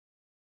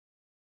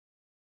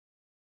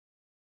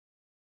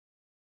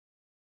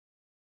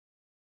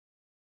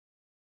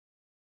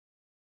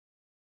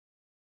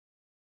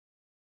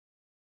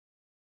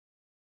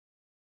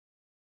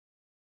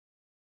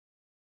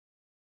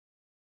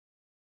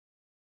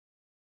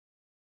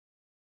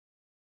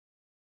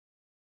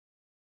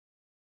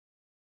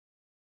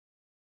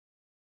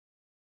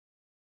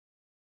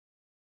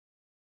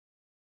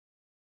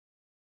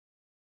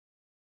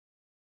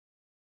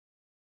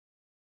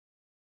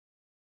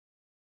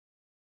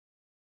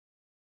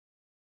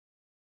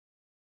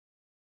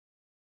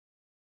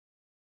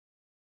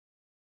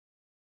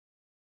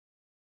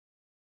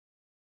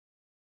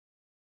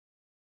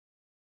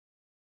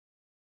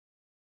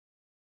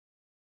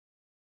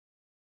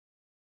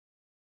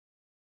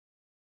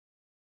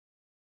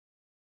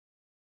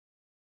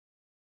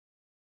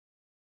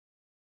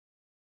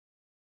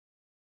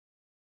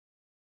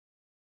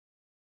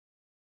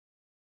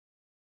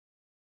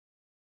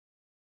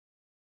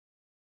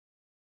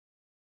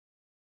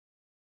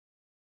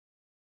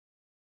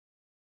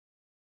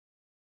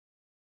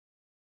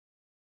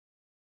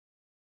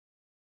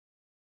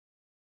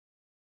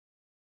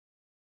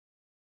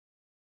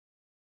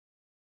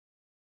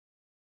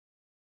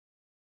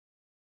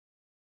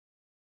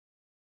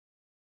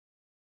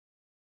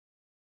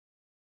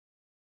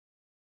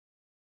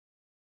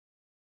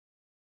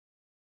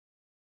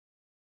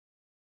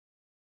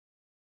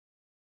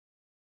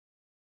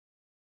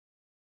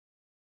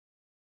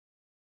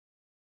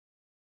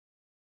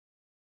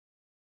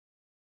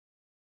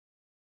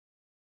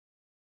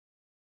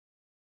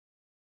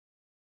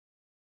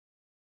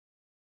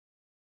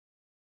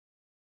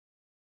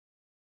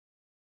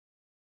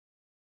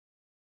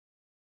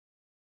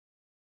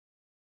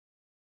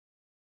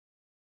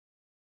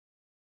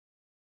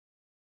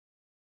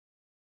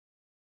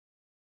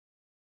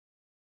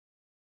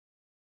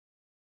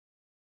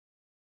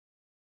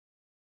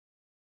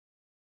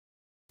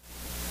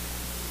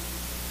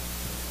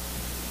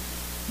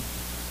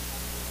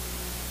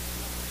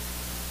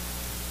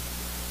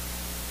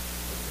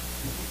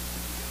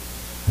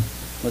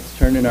Let's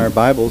turn in our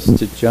Bibles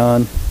to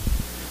John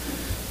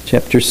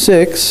chapter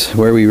 6,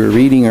 where we were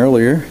reading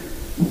earlier.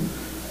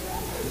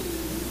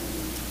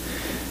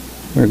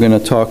 We're going to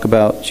talk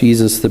about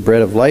Jesus, the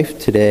bread of life,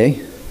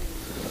 today.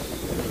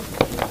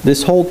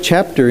 This whole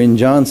chapter in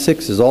John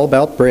 6 is all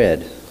about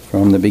bread,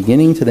 from the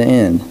beginning to the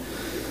end.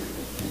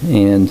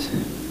 And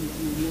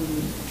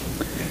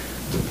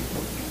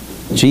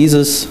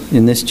Jesus,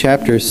 in this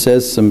chapter,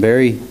 says some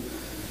very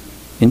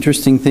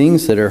interesting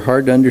things that are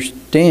hard to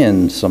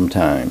understand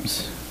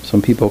sometimes.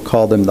 Some people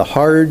call them the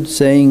hard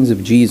sayings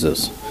of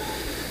Jesus.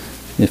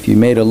 If you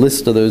made a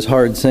list of those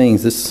hard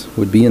sayings, this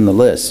would be in the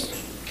list.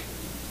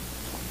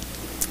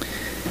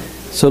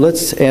 So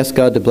let's ask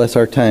God to bless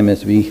our time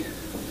as we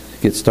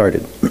get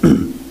started.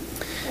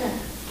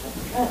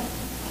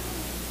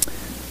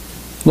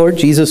 Lord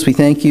Jesus, we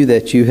thank you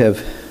that you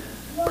have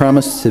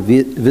promised to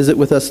visit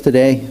with us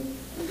today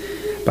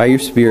by your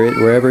Spirit.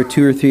 Wherever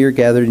two or three are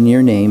gathered in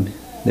your name,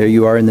 there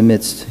you are in the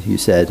midst, you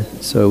said.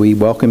 So we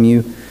welcome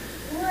you,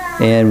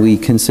 and we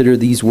consider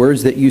these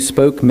words that you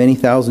spoke many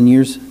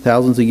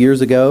thousands of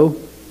years ago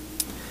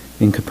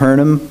in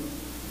Capernaum.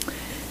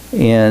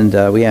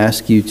 And we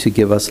ask you to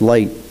give us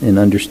light and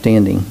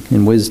understanding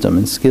and wisdom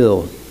and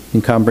skill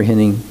in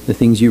comprehending the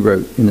things you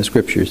wrote in the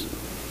Scriptures.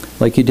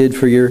 Like you did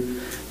for your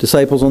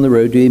disciples on the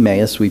road to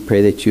Emmaus, we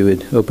pray that you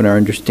would open our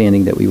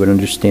understanding, that we would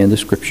understand the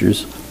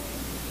Scriptures,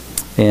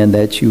 and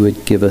that you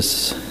would give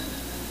us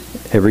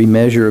every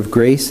measure of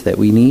grace that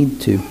we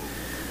need to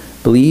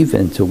believe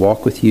and to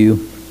walk with you.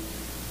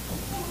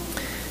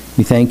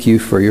 We thank you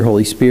for your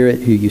Holy Spirit,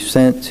 who you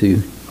sent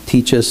to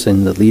teach us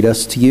and to lead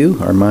us to you,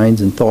 our minds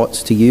and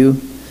thoughts to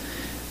you.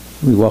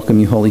 We welcome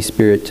you, Holy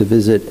Spirit, to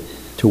visit,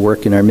 to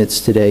work in our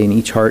midst today in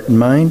each heart and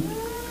mind,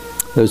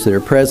 those that are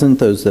present,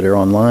 those that are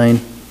online.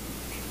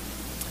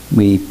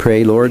 We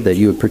pray, Lord, that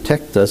you would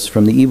protect us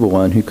from the evil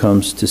one who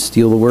comes to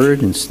steal the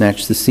word and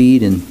snatch the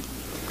seed, and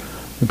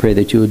we pray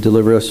that you would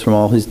deliver us from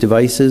all his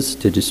devices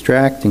to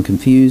distract and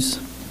confuse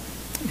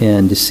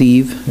and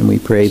deceive. And we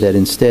pray that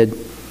instead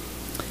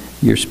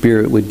your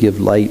Spirit would give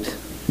light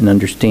and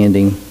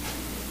understanding.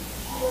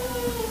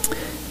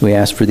 We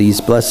ask for these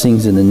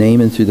blessings in the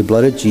name and through the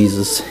blood of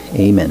Jesus.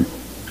 Amen.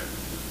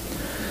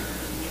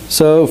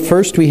 So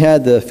first we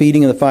had the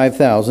feeding of the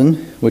 5,000,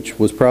 which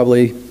was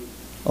probably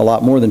a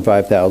lot more than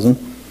 5,000,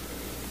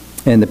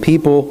 and the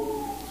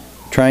people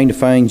trying to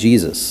find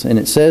Jesus. And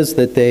it says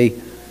that they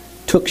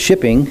took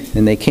shipping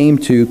and they came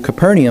to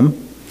Capernaum,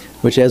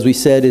 which, as we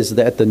said, is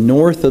at the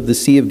north of the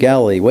Sea of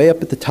Galilee, way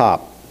up at the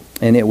top.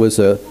 And it was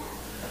a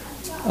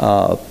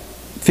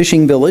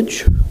fishing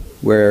village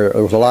where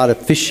there was a lot of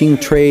fishing,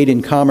 trade,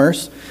 and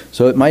commerce.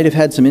 So it might have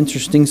had some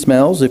interesting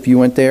smells if you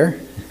went there.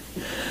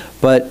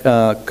 But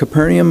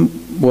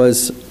Capernaum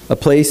was a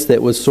place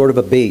that was sort of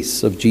a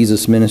base of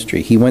Jesus'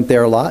 ministry. He went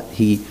there a lot.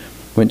 He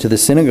went to the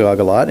synagogue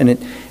a lot. And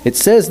it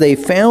says they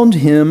found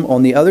him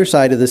on the other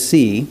side of the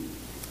sea.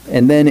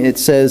 And then it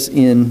says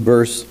in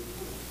verse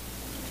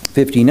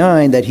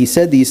 59 that he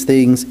said these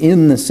things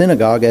in the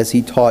synagogue as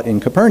he taught in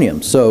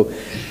Capernaum. So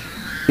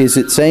is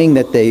it saying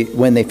that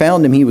when they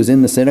found him, he was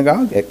in the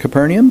synagogue at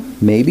Capernaum?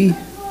 Maybe.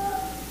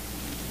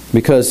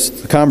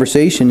 Because the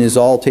conversation is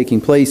all taking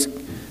place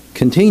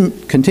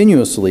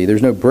continuously.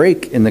 There's no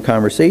break in the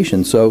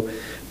conversation. So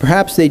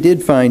perhaps they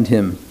did find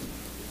him.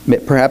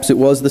 Perhaps it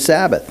was the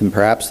Sabbath, and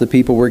perhaps the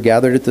people were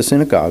gathered at the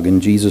synagogue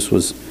and Jesus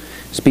was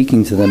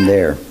speaking to them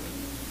there.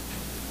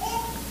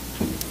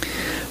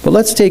 But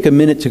let's take a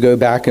minute to go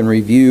back and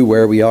review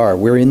where we are.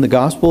 We're in the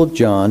Gospel of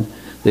John,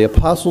 the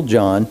Apostle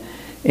John,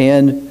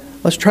 and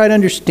let's try to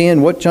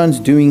understand what John's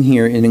doing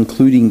here in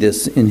including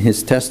this in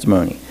his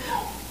testimony.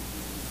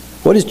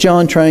 What is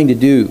John trying to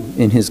do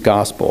in his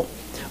Gospel?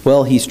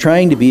 Well, he's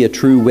trying to be a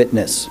true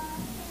witness.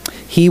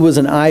 He was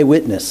an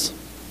eyewitness,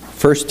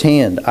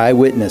 first-hand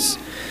eyewitness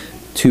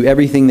to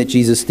everything that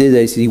Jesus did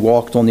as he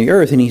walked on the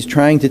earth, and he's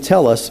trying to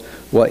tell us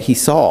what he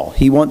saw.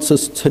 He wants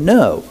us to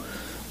know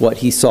what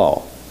he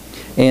saw.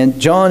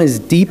 And John is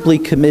deeply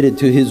committed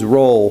to his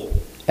role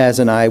as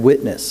an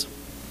eyewitness.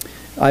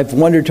 I've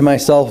wondered to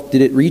myself,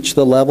 did it reach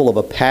the level of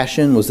a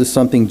passion? Was this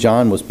something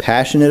John was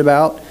passionate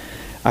about?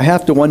 I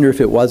have to wonder if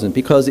it wasn't,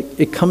 because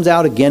it comes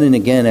out again and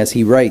again as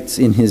he writes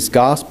in his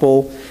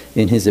gospel,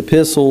 in his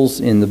epistles,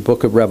 in the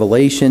book of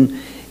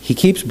Revelation. He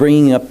keeps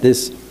bringing up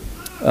this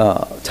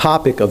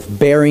topic of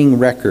bearing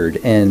record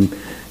and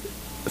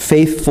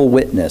faithful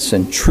witness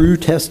and true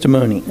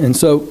testimony. And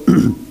so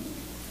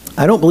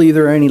I don't believe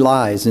there are any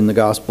lies in the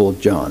Gospel of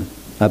John.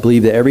 I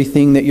believe that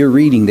everything that you're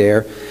reading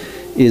there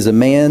is a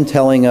man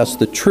telling us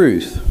the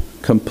truth,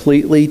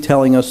 completely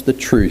telling us the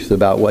truth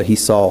about what he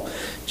saw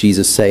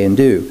Jesus say and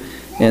do.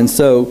 And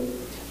so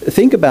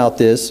think about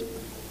this.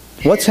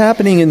 What's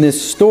happening in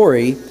this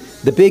story,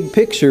 the big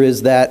picture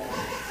is that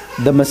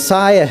the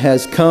Messiah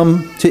has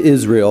come to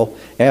Israel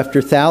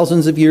after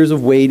thousands of years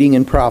of waiting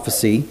and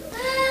prophecy.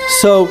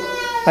 So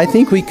I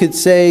think we could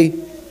say,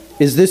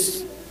 is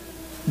this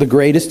the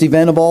greatest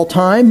event of all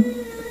time?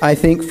 I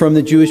think from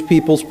the Jewish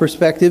people's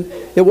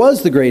perspective, it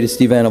was the greatest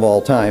event of all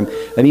time.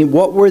 I mean,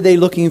 what were they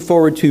looking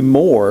forward to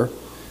more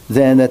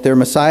than that their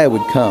Messiah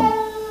would come.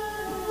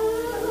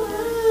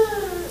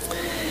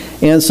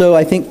 And so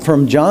I think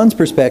from John's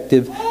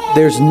perspective,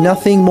 there's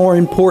nothing more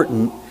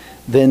important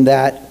than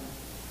that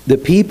the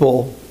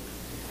people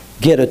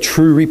get a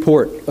true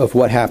report of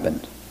what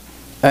happened.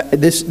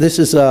 This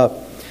is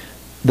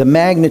the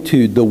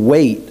magnitude, the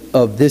weight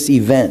of this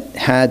event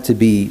had to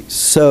be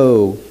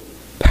so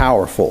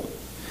powerful.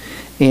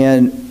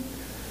 And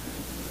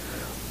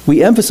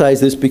we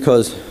emphasize this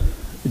because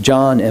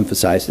John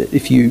emphasized it.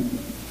 If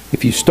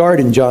you start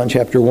in John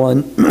chapter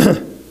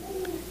 1,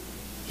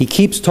 he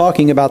keeps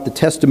talking about the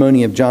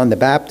testimony of John the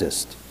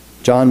Baptist.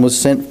 John was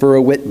sent for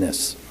a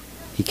witness.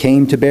 He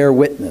came to bear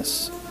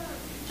witness.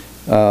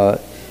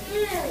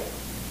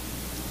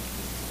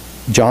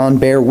 John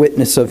bare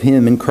witness of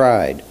him and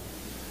cried.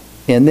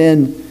 And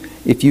then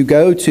if you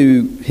go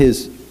to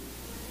his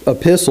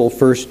epistle,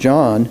 1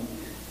 John,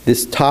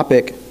 this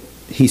topic,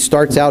 he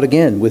starts out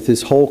again with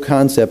this whole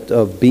concept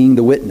of being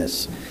the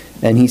witness.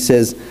 And he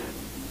says,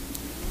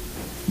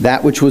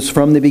 that which was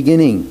from the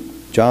beginning,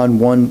 1 John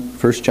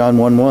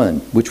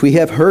 1:1, which we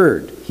have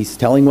heard. He's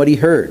telling what he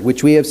heard,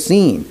 which we have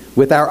seen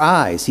with our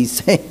eyes. He's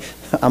saying,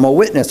 I'm a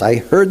witness. I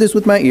heard this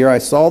with my ear. I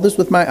saw this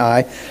with my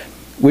eye,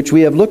 which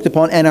we have looked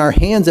upon, and our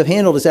hands have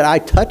handled. It said, I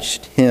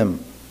touched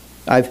him.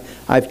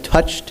 I've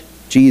touched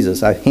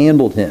Jesus. I've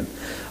handled him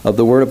of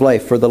the word of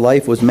life. For the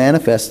life was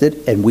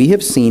manifested, and we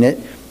have seen it,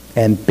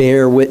 and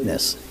bear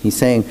witness. He's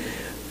saying,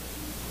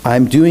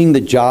 I'm doing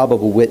the job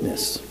of a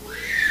witness.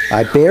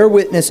 I bear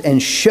witness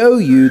and show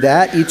you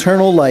that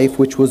eternal life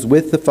which was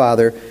with the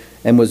Father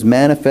and was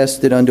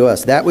manifested unto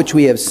us. That which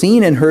we have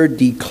seen and heard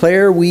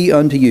declare we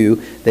unto you,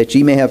 that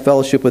ye may have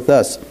fellowship with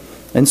us.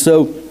 And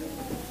so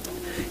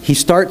he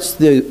starts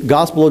the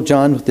Gospel of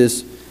John with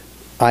this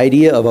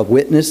idea of a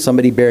witness,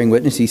 somebody bearing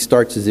witness. He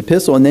starts his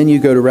epistle, and then you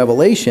go to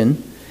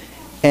Revelation,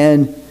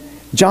 and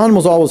John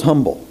was always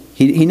humble.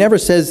 He never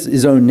says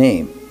his own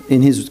name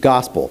in his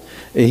gospel.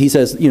 He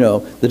says,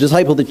 the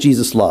disciple that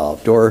Jesus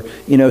loved, or,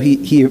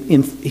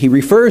 he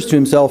refers to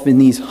himself in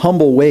these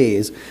humble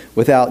ways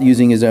without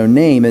using his own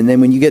name. And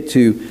then when you get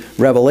to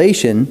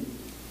Revelation,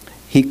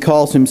 he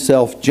calls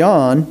himself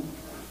John,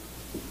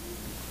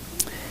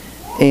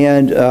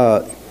 and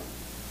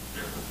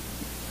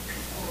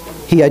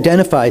he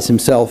identifies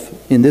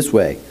himself in this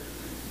way.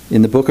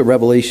 In the book of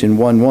Revelation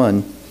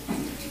 1:1,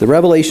 the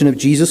revelation of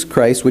Jesus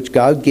Christ, which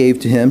God gave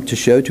to him to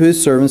show to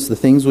his servants the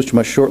things which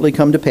must shortly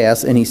come to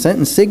pass, and he sent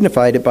and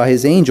signified it by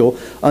his angel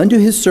unto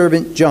his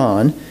servant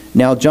John.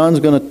 Now John's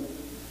going to...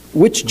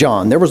 Which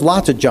John? There was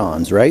lots of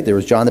Johns, right? There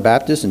was John the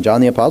Baptist and John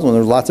the Apostle, and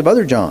there was lots of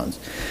other Johns,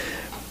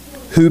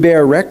 who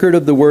bear record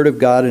of the word of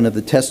God and of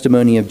the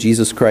testimony of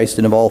Jesus Christ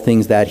and of all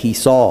things that he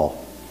saw.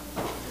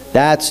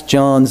 That's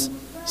John's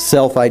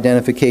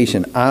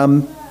self-identification.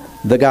 I'm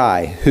the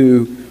guy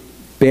who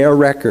bear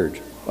record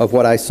of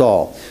what I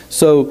saw.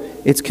 So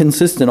it's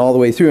consistent all the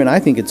way through, and I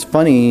think it's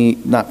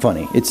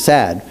it's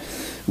sad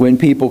when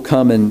people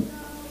come and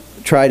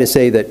try to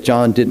say that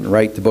John didn't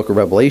write the book of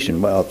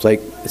Revelation. Well,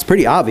 it's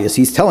pretty obvious.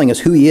 He's telling us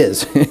who he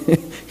is.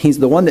 He's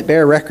the one that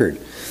bear record.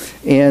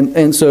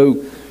 And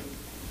so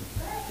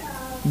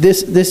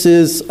this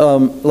is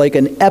like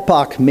an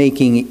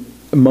epoch-making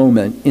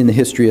moment in the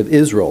history of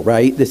Israel,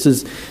 right? This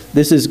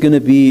is going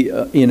to be,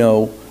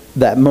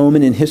 that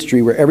moment in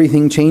history where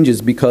everything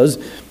changes because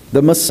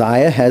the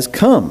Messiah has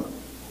come.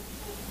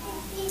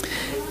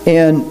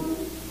 And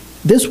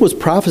this was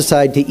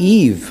prophesied to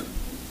Eve,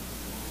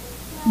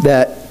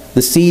 that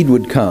the seed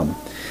would come.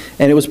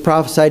 And it was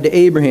prophesied to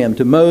Abraham,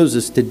 to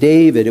Moses, to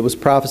David. It was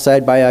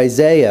prophesied by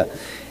Isaiah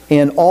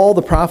and all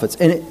the prophets.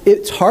 And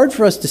it's hard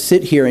for us to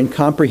sit here and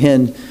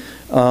comprehend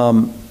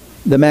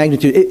the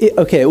magnitude.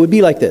 It would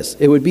be like this.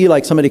 It would be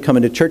like somebody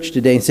coming to church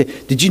today and say,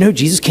 did you know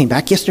Jesus came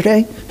back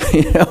yesterday?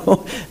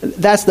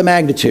 That's the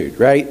magnitude,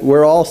 right?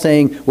 We're all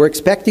saying we're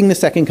expecting the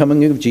second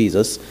coming of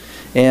Jesus.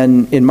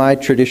 And in my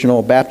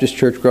traditional Baptist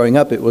church growing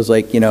up, it was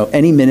like,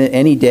 any minute,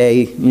 any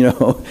day,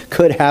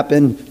 could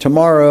happen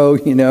tomorrow,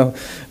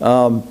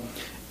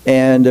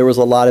 and there was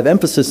a lot of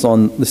emphasis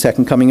on the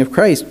second coming of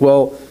Christ.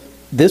 Well,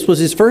 this was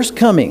his first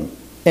coming.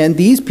 And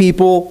these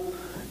people,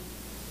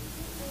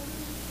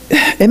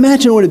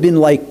 imagine what it would have been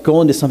like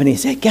going to somebody and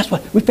say, guess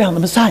what? We found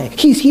the Messiah.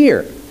 He's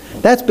here.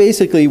 That's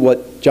basically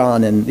what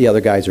John and the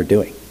other guys are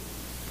doing.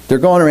 They're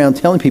going around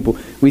telling people,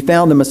 we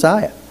found the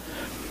Messiah.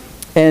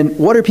 And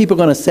what are people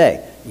going to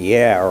say?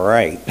 Yeah,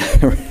 right.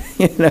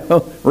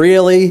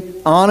 Really?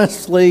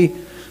 Honestly?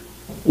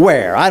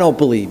 Where? I don't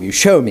believe you.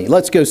 Show me.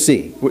 Let's go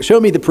see. Show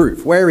me the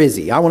proof. Where is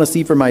he? I want to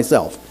see for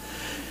myself.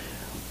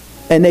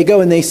 And they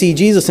go and they see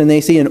Jesus, and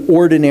they see an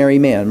ordinary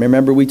man.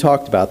 Remember, we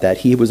talked about that.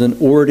 He was an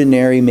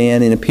ordinary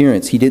man in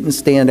appearance. He didn't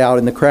stand out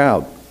in the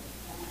crowd.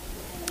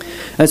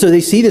 And so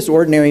they see this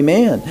ordinary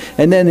man.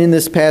 And then in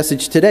this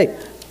passage today,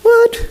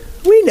 what?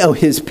 We know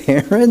his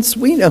parents.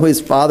 We know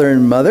his father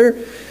and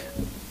mother.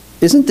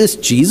 Isn't this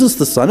Jesus,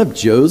 the son of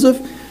Joseph?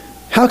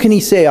 How can he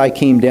say, I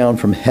came down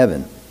from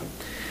heaven?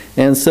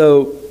 And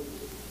so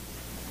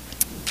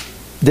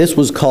this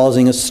was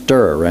causing a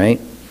stir,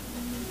 right?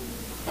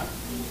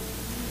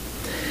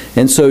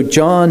 And so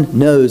John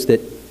knows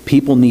that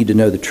people need to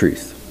know the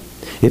truth.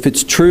 If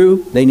it's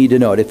true, they need to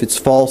know it. If it's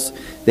false,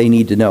 they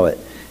need to know it.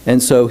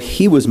 And so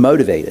he was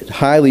motivated,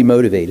 highly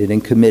motivated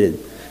and committed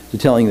to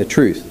telling the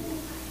truth.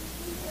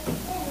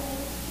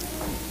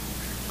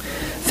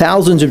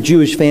 Thousands of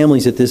Jewish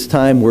families at this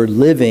time were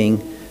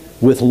living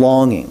with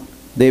longing.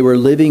 They were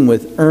living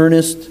with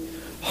earnest,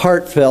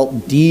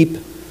 heartfelt, deep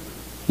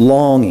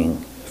longing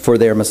for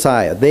their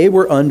Messiah. They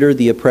were under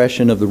the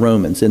oppression of the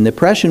Romans, and the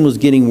oppression was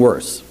getting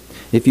worse.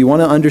 If you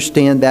want to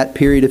understand that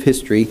period of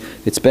history,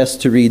 it's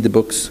best to read the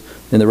books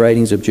and the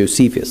writings of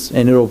Josephus,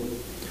 and it'll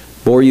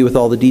bore you with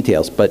all the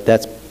details, but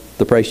that's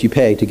the price you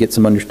pay to get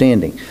some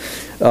understanding.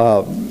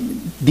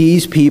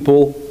 These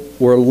people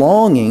were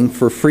longing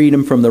for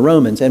freedom from the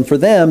Romans, and for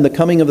them, the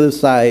coming of the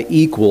Messiah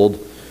equaled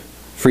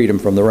freedom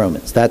from the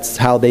Romans. That's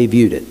how they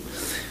viewed it.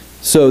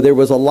 So there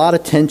was a lot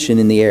of tension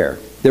in the air.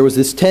 There was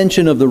this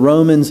tension of the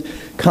Romans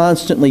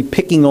constantly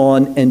picking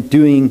on and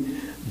doing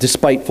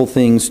despiteful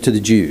things to the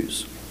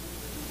Jews.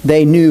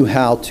 They knew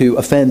how to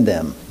offend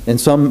them,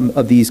 and some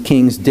of these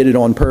kings did it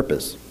on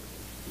purpose.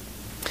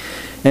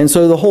 And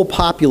so the whole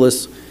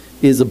populace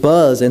is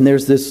abuzz, and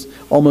there's this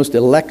almost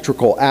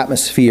electrical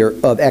atmosphere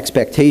of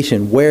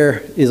expectation.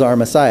 Where is our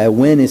Messiah?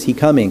 When is he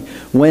coming?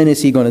 When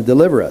is he going to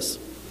deliver us?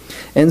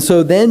 And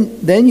so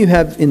then you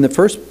have, in the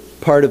first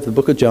part of the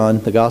book of John,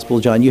 the Gospel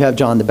of John, you have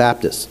John the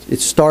Baptist. It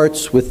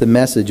starts with the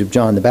message of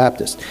John the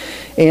Baptist.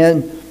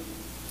 And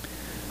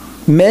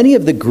many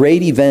of the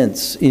great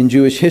events in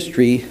Jewish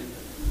history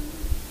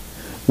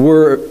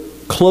were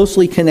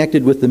closely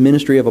connected with the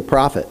ministry of a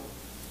prophet.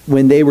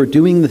 When they were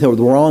doing the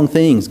wrong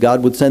things,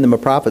 God would send them a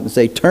prophet and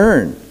say,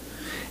 turn.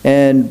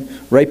 And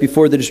right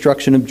before the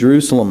destruction of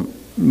Jerusalem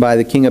by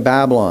the king of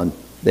Babylon,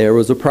 there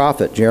was a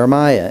prophet,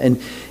 Jeremiah.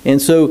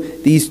 And so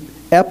these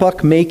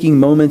epoch-making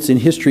moments in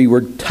history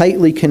were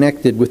tightly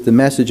connected with the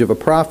message of a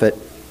prophet.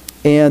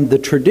 And the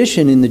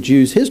tradition in the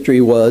Jews'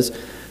 history was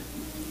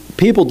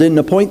people didn't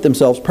appoint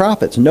themselves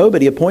prophets.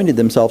 Nobody appointed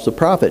themselves a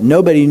prophet.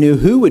 Nobody knew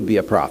who would be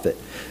a prophet.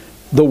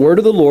 The word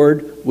of the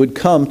Lord would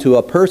come to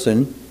a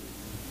person,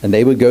 and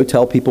they would go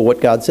tell people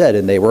what God said,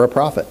 and they were a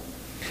prophet.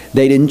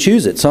 They didn't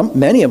choose it.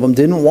 Many of them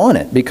didn't want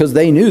it because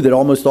they knew that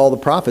almost all the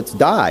prophets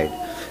died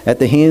at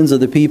the hands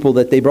of the people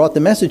that they brought the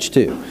message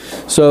to.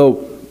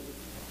 So,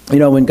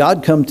 when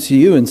God comes to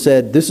you and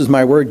said, this is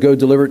my word, go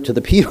deliver it to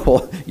the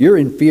people, you're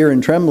in fear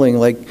and trembling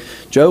like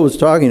Joe was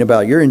talking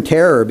about. You're in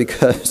terror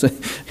because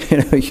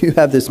you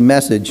have this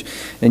message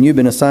and you've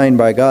been assigned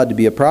by God to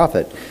be a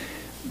prophet.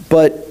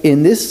 But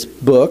in this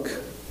book,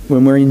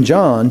 when we're in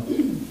John,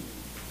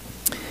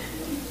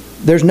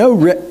 there's no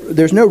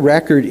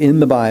record in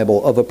the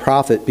Bible of a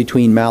prophet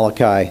between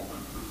Malachi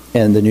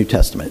and the New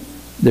Testament.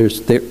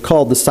 They're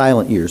called the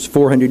silent years,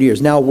 400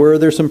 years. Now, were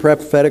there some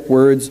prophetic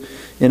words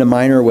in a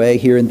minor way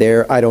here and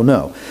there? I don't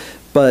know.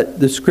 But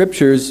the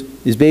Scriptures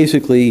is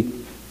basically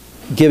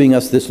giving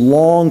us this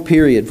long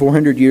period,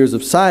 400 years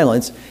of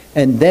silence.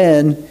 And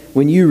then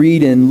when you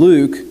read in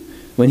Luke,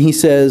 when he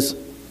says,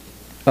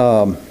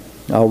 I'll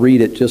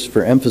read it just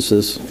for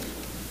emphasis.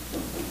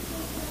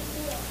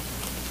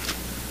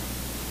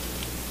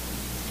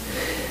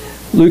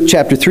 Luke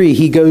chapter 3,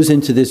 he goes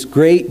into this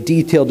great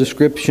detailed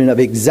description of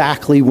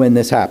exactly when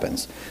this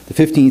happens. The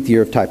 15th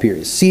year of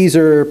Tiberius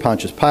Caesar,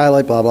 Pontius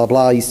Pilate, blah, blah,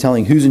 blah. He's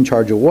telling who's in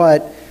charge of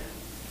what.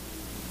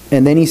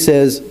 And then he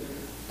says,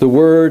 the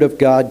word of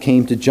God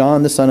came to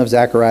John, the son of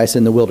Zacharias,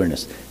 in the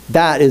wilderness.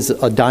 That is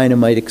a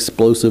dynamite,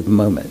 explosive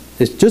moment.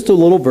 It's just a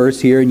little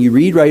verse here, and you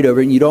read right over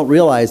it, and you don't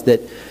realize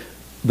that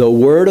the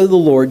word of the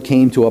Lord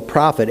came to a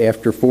prophet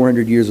after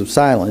 400 years of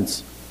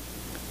silence.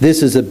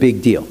 This is a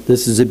big deal.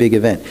 This is a big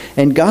event.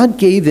 And God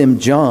gave them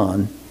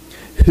John,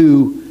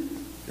 who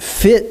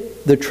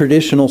fit the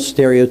traditional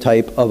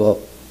stereotype of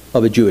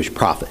a Jewish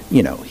prophet.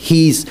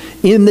 He's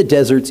in the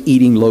deserts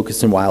eating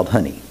locusts and wild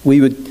honey.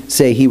 We would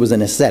say he was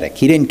an ascetic.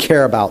 He didn't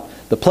care about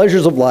the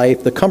pleasures of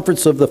life, the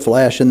comforts of the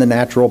flesh and the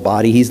natural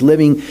body. He's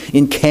living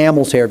in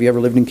camel's hair. Have you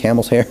ever lived in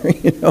camel's hair?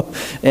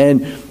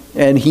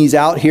 And he's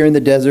out here in the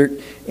desert,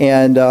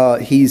 and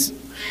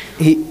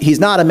he's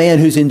not a man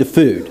who's into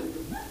food.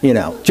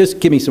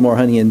 Just give me some more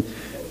honey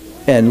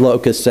and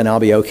locusts and I'll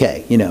be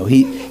okay.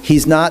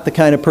 He's not the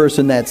kind of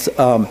person that's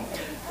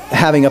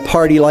having a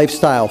party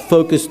lifestyle,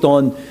 focused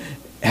on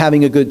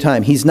having a good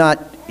time. He's not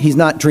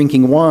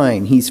drinking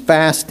wine. He's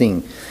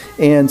fasting.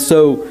 And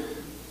so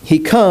he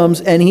comes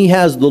and he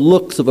has the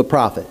looks of a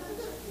prophet,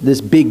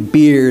 this big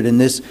beard and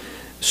this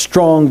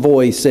strong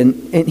voice. And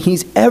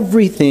he's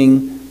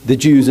everything the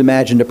Jews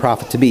imagined a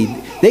prophet to be.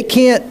 They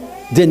can't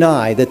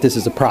deny that this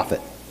is a prophet.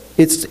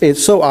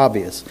 It's so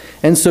obvious.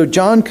 And so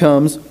John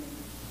comes.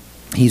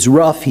 He's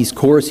rough, he's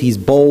coarse, he's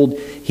bold.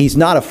 He's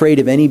not afraid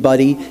of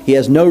anybody. He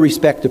has no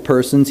respect to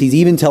persons. He's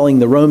even telling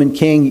the Roman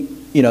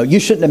king, you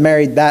shouldn't have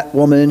married that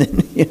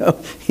woman.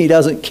 He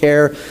doesn't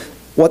care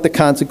what the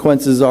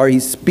consequences are.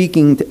 He's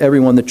speaking to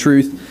everyone the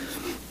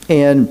truth.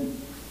 And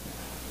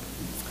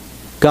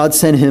God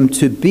sent him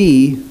to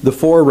be the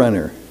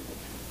forerunner.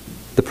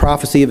 The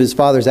prophecy of his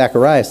father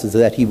Zacharias is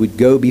that he would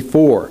go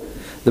before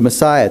the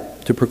Messiah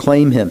to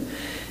proclaim him.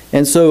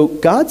 And so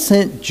God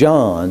sent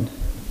John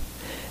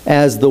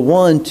as the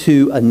one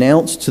to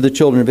announce to the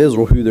children of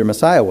Israel who their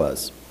Messiah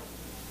was,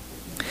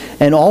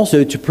 and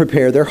also to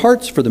prepare their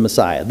hearts for the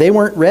Messiah. They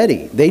weren't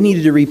ready. They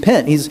needed to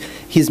repent.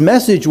 His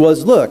message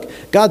was, look,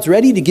 God's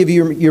ready to give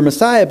you your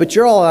Messiah, but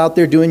you're all out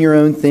there doing your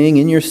own thing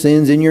in your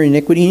sins, in your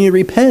iniquity. You need to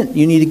repent.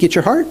 You need to get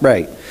your heart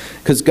right,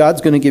 because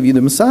God's going to give you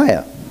the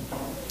Messiah.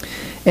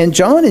 And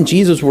John and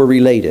Jesus were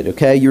related,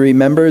 okay? You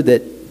remember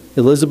that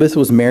Elizabeth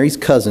was Mary's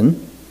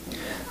cousin.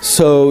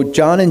 So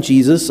John and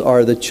Jesus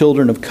are the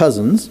children of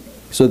cousins.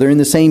 So they're in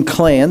the same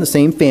clan, the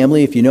same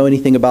family. If you know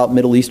anything about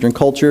Middle Eastern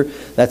culture,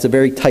 that's a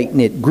very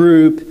tight-knit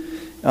group.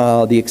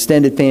 The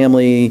extended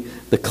family,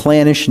 the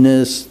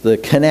clannishness, the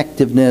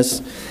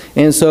connectiveness.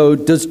 And so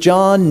does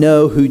John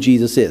know who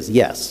Jesus is?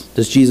 Yes.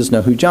 Does Jesus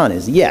know who John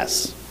is?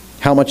 Yes.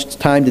 How much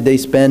time did they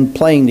spend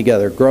playing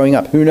together, growing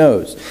up? Who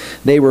knows?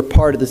 They were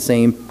part of the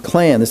same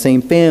clan, the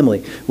same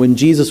family. When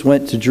Jesus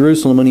went to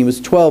Jerusalem when he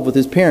was 12 with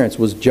his parents,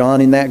 was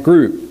John in that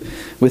group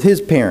with his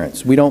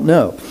parents? We don't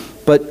know.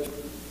 But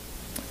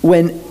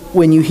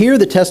when you hear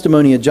the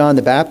testimony of John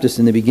the Baptist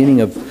in the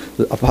beginning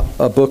of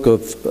a book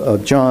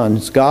of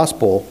John's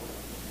Gospel,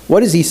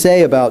 what does he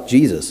say about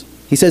Jesus?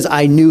 He says,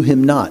 I knew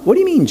him not. What do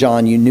you mean,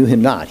 John, you knew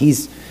him not?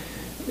 He's,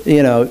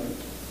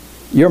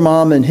 your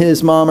mom and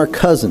his mom are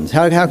cousins.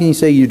 How can you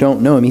say you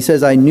don't know him? He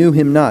says, I knew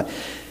him not.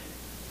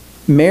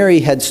 Mary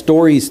had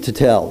stories to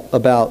tell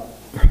about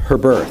her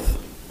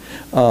birth.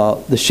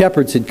 The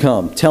shepherds had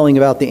come, telling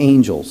about the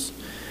angels.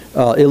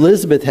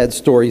 Elizabeth had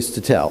stories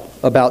to tell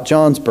about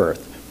John's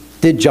birth.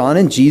 Did John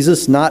and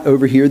Jesus not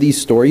overhear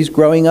these stories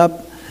growing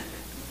up?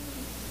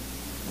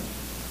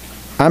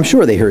 I'm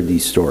sure they heard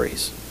these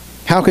stories.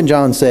 How can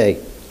John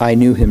say, I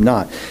knew him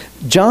not?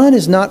 John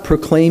is not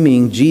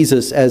proclaiming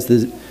Jesus as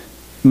the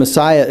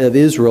Messiah of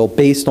Israel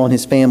based on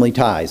his family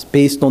ties,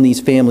 based on these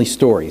family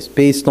stories,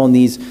 based on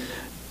these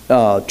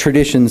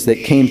traditions that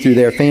came through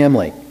their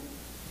family.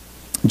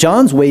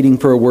 John's waiting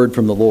for a word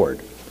from the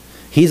Lord.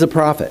 He's a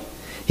prophet.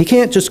 He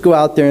can't just go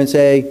out there and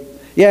say,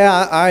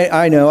 yeah,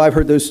 I know, I've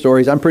heard those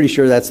stories, I'm pretty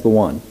sure that's the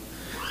one.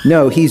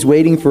 No, he's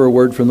waiting for a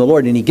word from the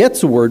Lord, and he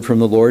gets a word from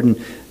the Lord,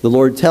 and the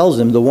Lord tells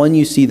him, the one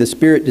you see the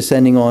Spirit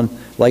descending on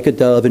like a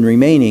dove and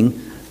remaining,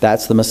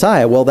 that's the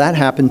Messiah. Well, that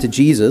happened to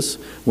Jesus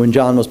when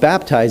John was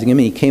baptizing him,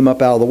 and he came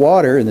up out of the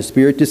water, and the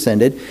Spirit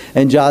descended,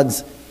 and John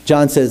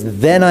says,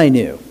 then I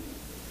knew.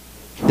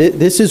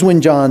 This is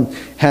when John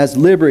has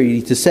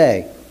liberty to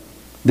say,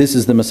 this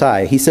is the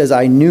Messiah. He says,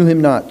 I knew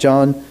him not.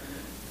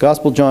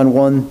 Gospel John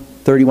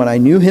 1:31, I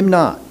knew him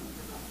not,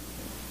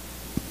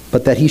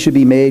 but that he should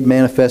be made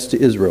manifest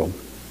to Israel.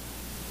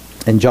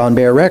 And John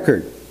bare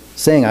record,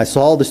 saying, I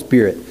saw the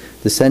Spirit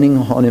descending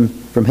on him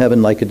from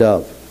heaven like a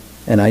dove,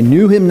 and I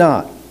knew him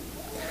not.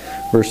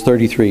 Verse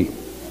 33,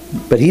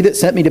 but he that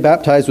sent me to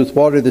baptize with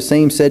water, the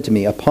same said to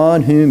me,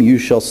 upon whom you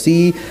shall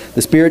see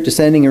the Spirit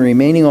descending and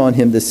remaining on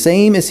him, the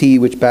same is he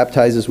which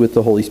baptizes with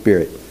the Holy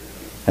Spirit.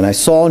 And I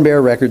saw and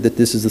bear record that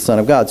this is the Son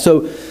of God.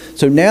 So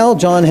now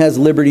John has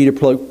liberty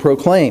to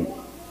proclaim,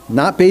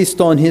 not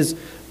based on his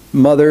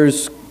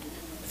mother's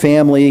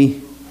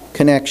family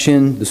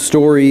connection, the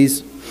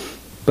stories,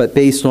 but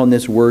based on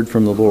this word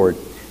from the Lord.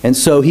 And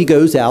so he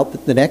goes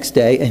out the next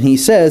day and he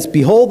says,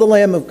 behold the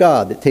Lamb of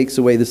God that takes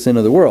away the sin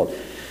of the world.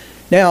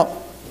 Now,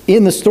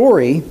 in the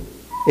story,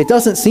 it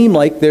doesn't seem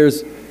like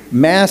there's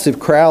massive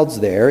crowds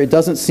there. It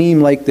doesn't seem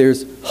like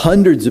there's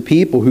hundreds of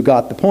people who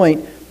got the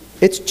point.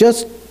 It's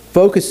just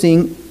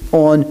focusing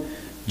on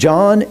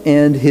John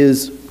and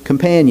his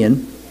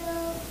companion.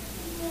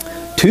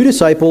 Two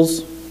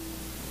disciples,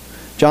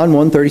 John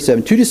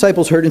 1:37, two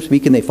disciples heard him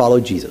speak and they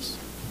followed Jesus.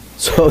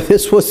 So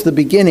this was the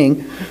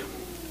beginning.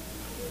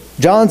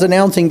 John's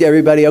announcing to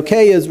everybody,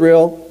 okay,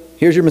 Israel,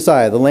 here's your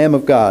Messiah, the Lamb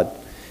of God.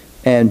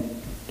 And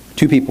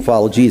two people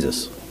followed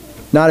Jesus.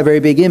 Not a very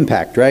big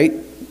impact, right?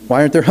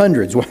 Why aren't there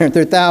hundreds? Why aren't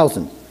there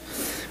thousands?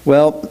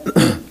 Well,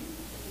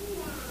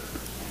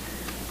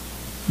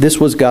 this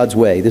was God's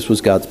way. This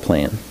was God's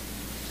plan.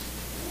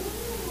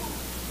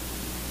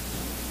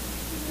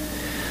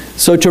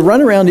 So to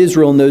run around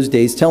Israel in those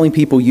days telling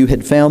people you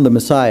had found the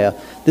Messiah,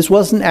 this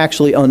wasn't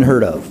actually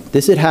unheard of.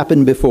 This had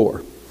happened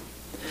before.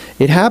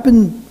 It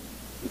happened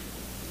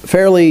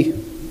fairly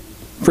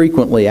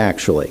frequently,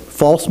 actually.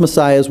 False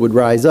messiahs would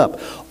rise up.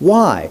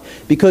 Why?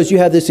 Because you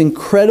have this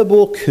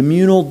incredible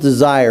communal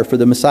desire for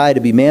the Messiah to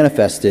be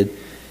manifested,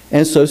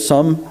 and so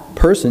some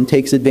person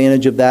takes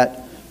advantage of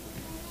that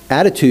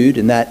attitude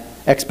and that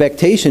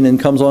expectation and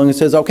comes along and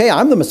says, okay,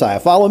 I'm the Messiah,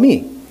 follow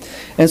me.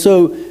 And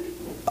so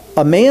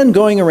a man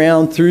going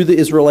around through the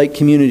Israelite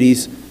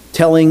communities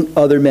telling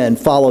other men,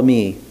 follow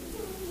me,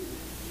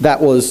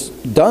 that was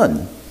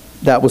done.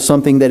 That was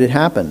something that had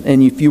happened.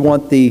 And if you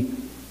want the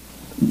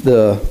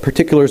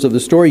particulars of the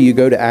story, you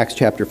go to Acts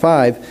chapter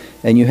 5,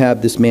 and you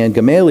have this man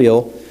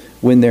Gamaliel,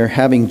 when they're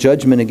having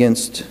judgment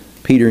against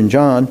Peter and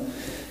John,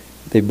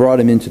 they brought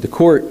him into the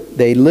court.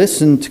 They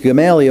listened to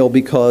Gamaliel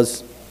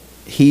because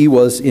he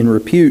was in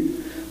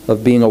repute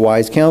of being a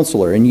wise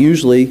counselor. And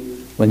usually,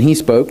 when he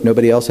spoke,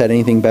 nobody else had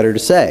anything better to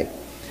say.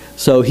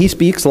 So he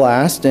speaks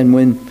last, and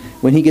when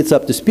when he gets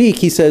up to speak,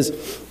 he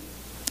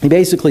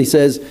basically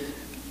says,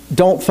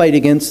 don't fight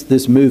against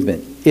this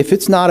movement. If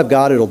it's not of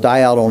God, it'll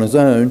die out on its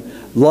own,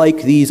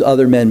 like these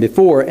other men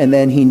before. And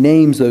then he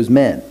names those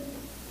men.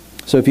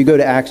 So if you go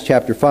to Acts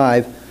chapter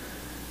 5,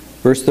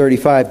 verse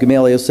 35,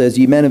 Gamaliel says,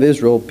 "Ye men of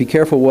Israel, be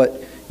careful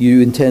what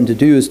you intend to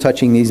do as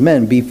touching these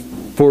men.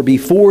 For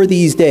before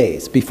these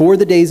days," before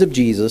the days of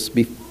Jesus,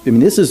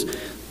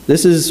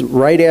 this is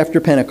right after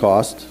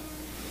Pentecost.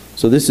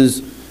 So this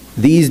is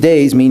these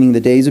days, meaning the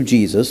days of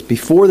Jesus.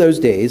 Before those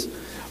days,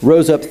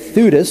 rose up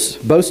Theudas,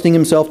 boasting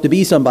himself to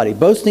be somebody.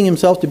 Boasting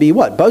himself to be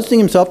what? Boasting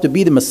himself to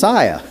be the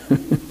Messiah.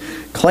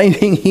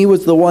 Claiming he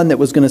was the one that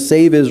was going to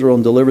save Israel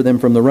and deliver them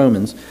from the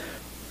Romans.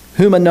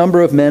 Whom a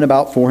number of men,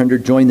 about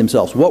 400, joined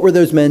themselves. What were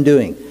those men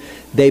doing?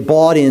 They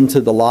bought into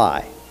the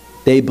lie.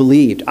 They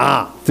believed,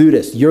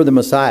 Theudas, you're the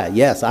Messiah.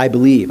 Yes, I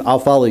believe. I'll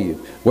follow you.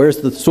 Where's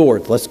the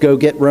sword? Let's go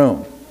get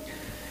Rome.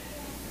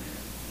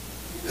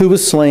 Who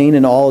was slain,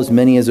 and all as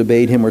many as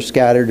obeyed him were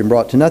scattered and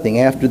brought to nothing.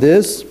 After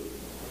this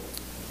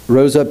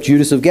rose up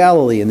Judas of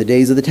Galilee in the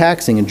days of the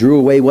taxing and drew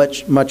away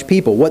much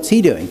people. What's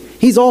he doing?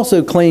 He's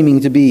also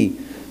claiming to be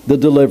the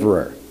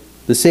deliverer,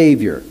 the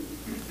Savior,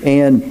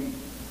 and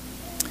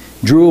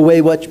drew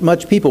away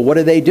much people. What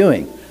are they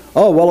doing?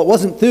 Oh, well, it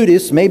wasn't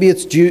Theudas. Maybe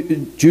it's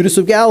Judas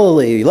of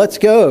Galilee. Let's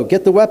go.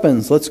 Get the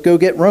weapons. Let's go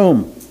get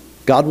Rome.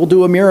 God will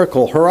do a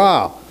miracle.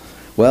 Hurrah.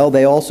 Well,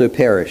 they also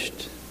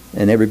perished,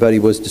 and everybody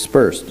was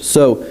dispersed.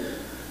 So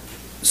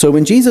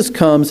when Jesus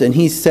comes and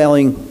he's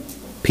telling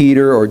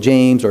Peter or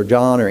James or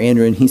John or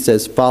Andrew, and he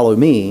says, "Follow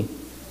me,"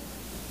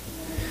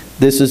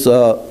 this is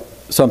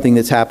something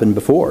that's happened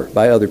before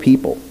by other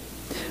people.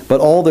 But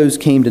all those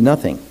came to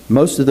nothing.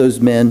 Most of those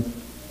men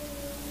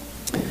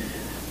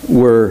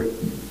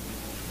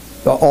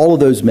all of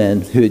those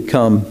men who had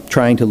come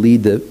trying to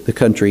lead the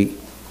country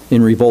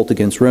in revolt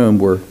against Rome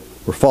were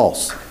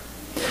false.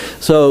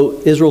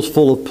 So Israel's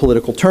full of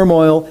political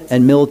turmoil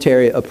and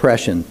military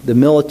oppression. The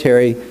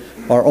military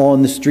are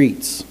on the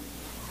streets.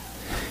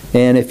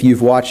 And if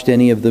you've watched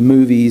any of the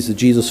movies, the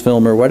Jesus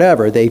film or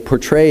whatever, they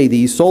portray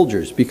these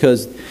soldiers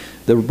because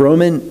the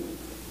Roman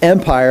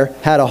Empire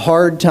had a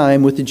hard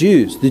time with the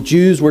Jews. The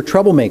Jews were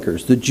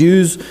troublemakers. The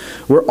Jews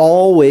were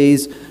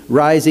always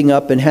rising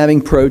up and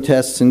having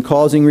protests and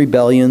causing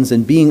rebellions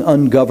and being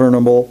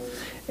ungovernable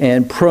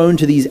and prone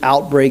to these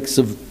outbreaks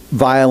of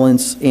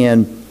violence,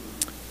 and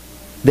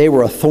they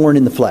were a thorn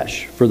in the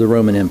flesh for the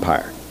Roman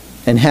Empire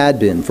and had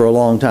been for a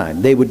long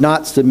time. They would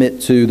not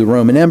submit to the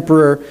Roman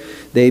emperor.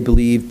 They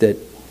believed that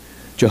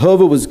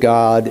Jehovah was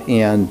God,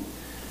 and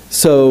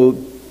so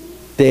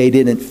they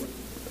didn't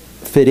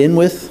fit in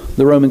with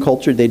the Roman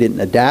culture. They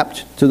didn't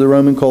adapt to the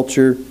Roman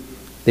culture.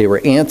 They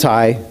were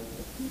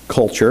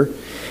anti-culture.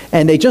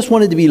 And they just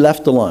wanted to be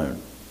left alone.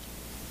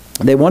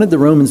 They wanted the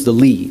Romans to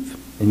leave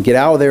and get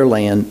out of their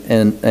land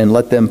and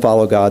let them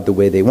follow God the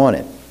way they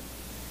wanted.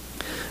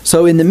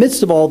 So in the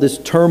midst of all this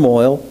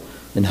turmoil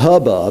and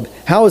hubbub,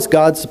 how is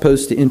God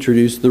supposed to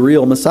introduce the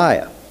real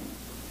Messiah?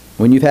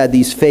 When you've had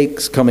these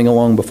fakes coming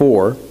along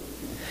before,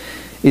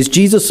 is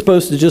Jesus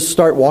supposed to just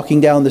start walking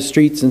down the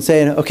streets and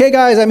saying, "Okay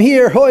guys, I'm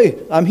here, hoi,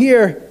 I'm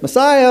here,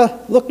 Messiah,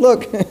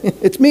 look,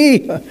 it's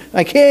me,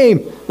 I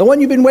came, the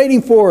one you've been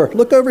waiting for,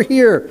 look over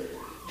here.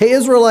 Hey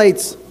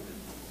Israelites,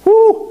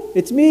 whoo,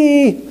 it's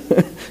me."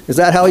 Is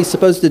that how he's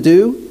supposed to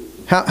do?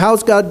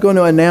 How's God going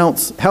to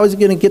announce, how is he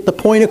going to get the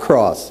point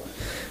across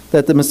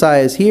that the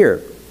Messiah is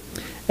here?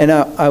 And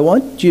I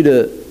want you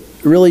to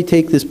really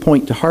take this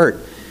point to heart.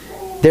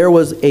 There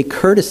was a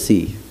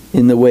courtesy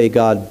in the way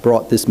God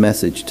brought this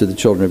message to the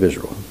children of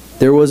Israel.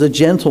 There was a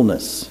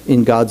gentleness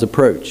in God's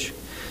approach.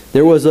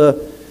 There was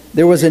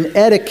an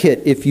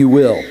etiquette, if you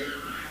will,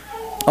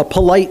 a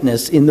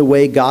politeness in the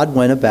way God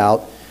went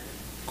about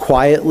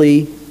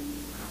quietly,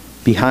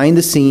 behind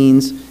the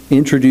scenes,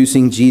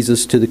 introducing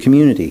Jesus to the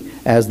community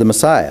as the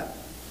Messiah.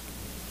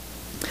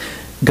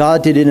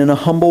 God did it in a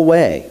humble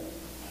way.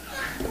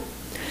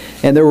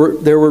 And there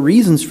were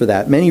reasons for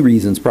that, many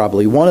reasons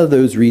probably. One of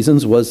those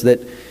reasons was that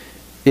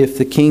if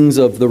the kings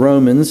of the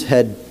Romans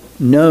had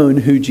known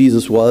who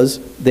Jesus was,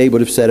 they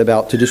would have set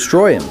about to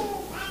destroy him,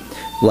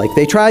 like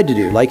they tried to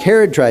do, like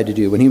Herod tried to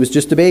do when he was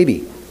just a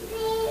baby.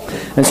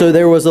 And so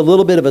there was a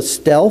little bit of a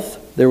stealth.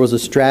 There was a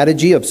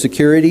strategy of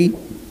security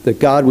that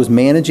God was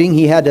managing.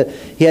 He had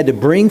to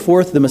bring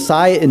forth the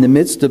Messiah in the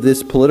midst of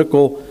this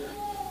political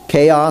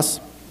chaos.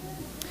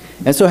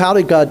 And so how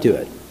did God do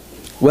it?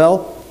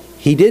 Well,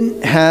 he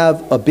didn't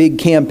have a big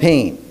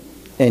campaign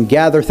and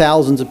gather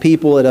thousands of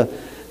people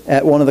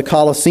at one of the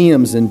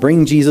Colosseums and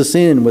bring Jesus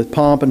in with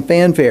pomp and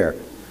fanfare.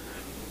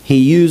 He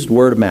used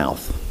word of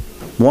mouth.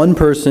 One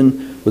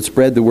person would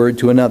spread the word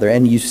to another.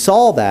 And you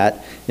saw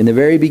that in the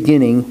very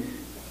beginning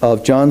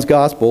of John's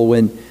Gospel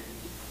when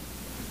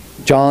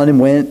John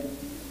and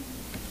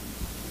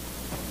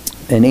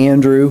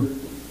Andrew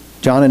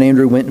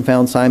went and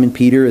found Simon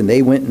Peter, and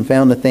they went and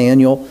found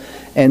Nathanael.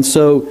 And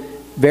so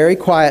very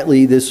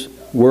quietly this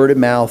word of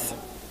mouth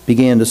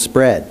began to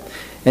spread.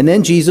 And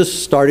then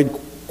Jesus started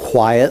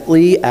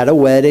quietly at a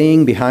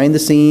wedding, behind the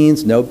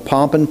scenes, no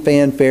pomp and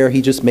fanfare.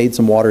 He just made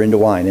some water into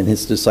wine. And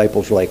his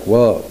disciples were like,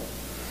 whoa,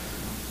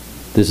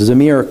 this is a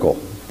miracle.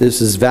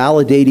 This is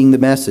validating the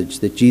message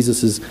that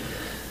Jesus is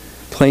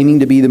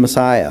claiming to be the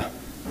Messiah.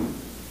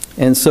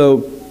 And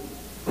so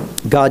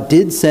God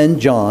did send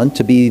John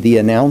to be the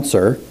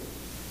announcer.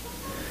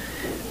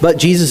 But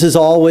Jesus is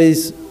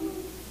always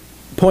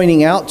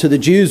pointing out to the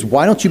Jews,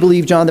 why don't you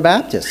believe John the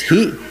Baptist?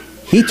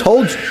 He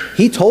told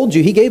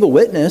you, he gave a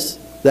witness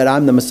that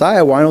I'm the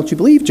Messiah. Why don't you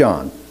believe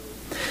John?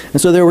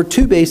 And so there were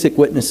two basic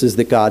witnesses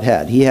that God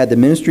had. He had the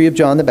ministry of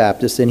John the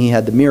Baptist, and he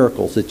had the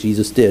miracles that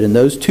Jesus did. And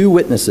those two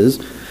witnesses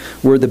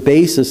were the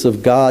basis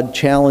of God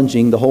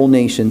challenging the whole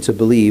nation to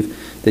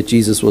believe that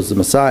Jesus was the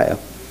Messiah.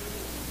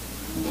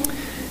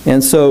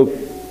 And so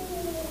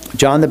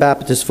John the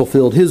Baptist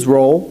fulfilled his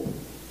role.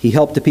 He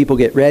helped the people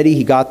get ready.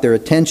 He got their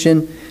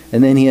attention.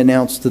 And then he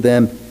announced to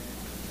them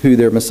who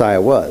their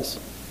Messiah was.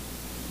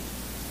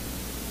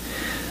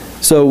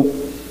 So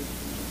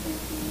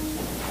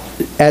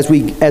as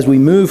we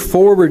move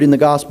forward in the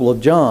Gospel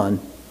of John,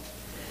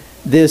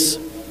 this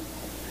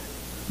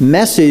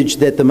message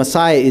that the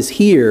Messiah is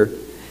here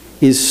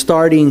is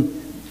starting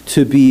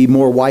to be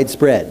more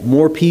widespread.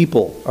 More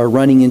people are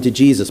running into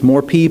Jesus.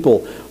 More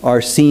people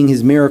are seeing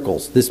his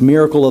miracles. This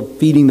miracle of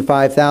feeding the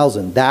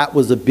 5,000, that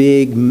was a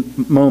big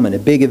moment, a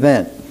big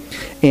event.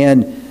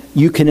 And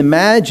you can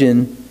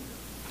imagine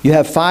you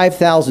have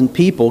 5,000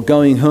 people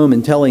going home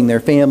and telling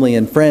their family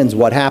and friends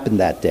what happened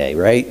that day,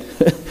 right?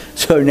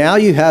 So now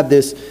you have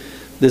this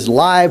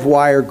live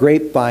wire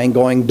grapevine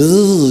going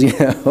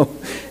bzzz,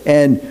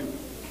 and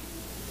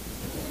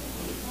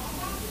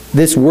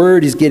this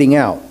word is getting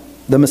out.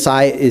 The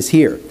Messiah is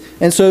here.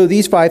 And so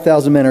these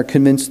 5,000 men are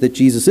convinced that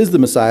Jesus is the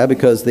Messiah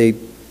because they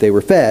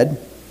were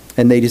fed,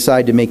 and they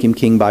decide to make him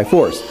king by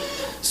force.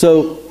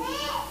 So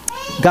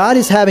God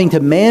is having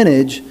to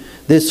manage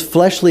this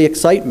fleshly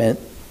excitement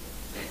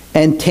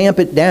and tamp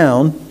it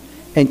down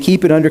and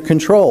keep it under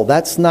control.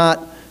 That's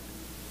not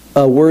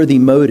a worthy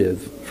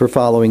motive for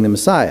following the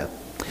Messiah.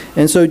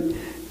 And so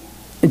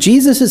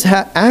Jesus is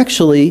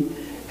actually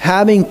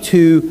having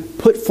to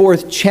put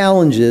forth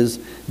challenges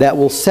that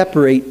will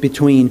separate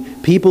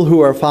between people who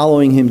are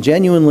following him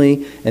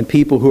genuinely and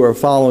people who are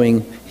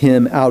following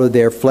him out of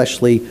their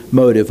fleshly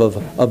motive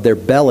of their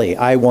belly.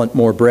 I want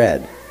more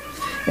bread.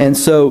 And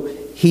so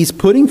he's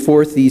putting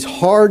forth these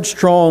hard,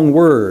 strong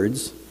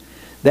words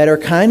that are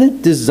kind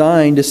of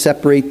designed to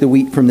separate the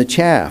wheat from the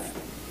chaff.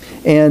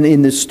 And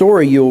in this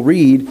story, you'll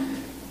read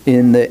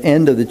in the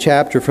end of the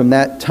chapter, from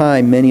that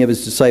time, many of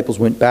his disciples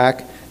went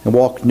back and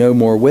walked no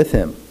more with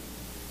him.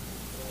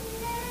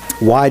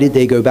 Why did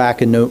they go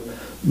back and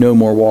no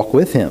more walk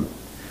with him?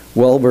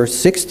 Well, verse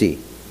 60,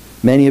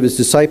 many of his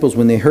disciples,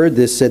 when they heard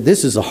this, said,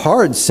 "This is a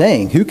hard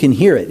saying. Who can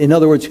hear it?" In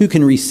other words, who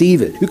can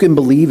receive it? Who can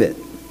believe it?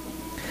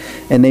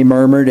 And they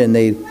murmured and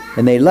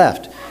they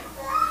left.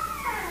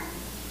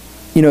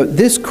 You know,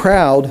 this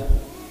crowd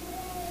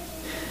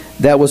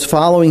that was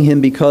following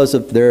him because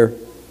of their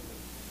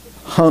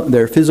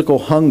physical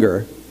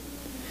hunger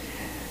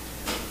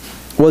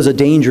was a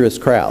dangerous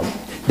crowd.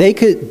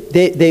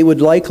 They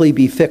would likely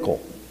be fickle.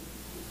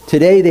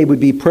 Today they would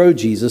be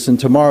pro-Jesus, and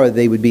tomorrow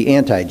they would be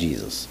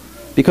anti-Jesus,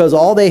 because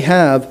all they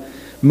have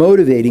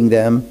motivating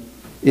them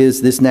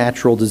is this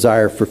natural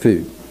desire for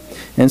food.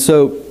 And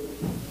so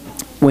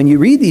when you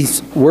read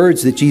these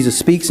words that Jesus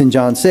speaks in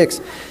John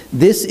 6,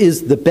 this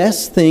is the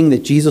best thing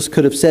that Jesus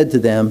could have said to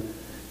them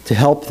to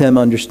help them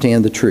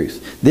understand the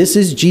truth. This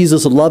is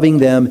Jesus loving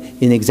them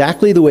in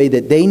exactly the way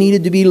that they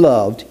needed to be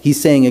loved.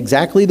 He's saying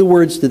exactly the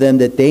words to them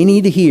that they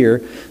need to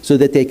hear so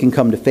that they can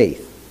come to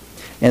faith.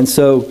 And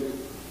so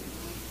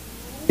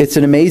it's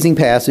an amazing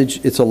passage.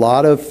 It's a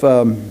lot of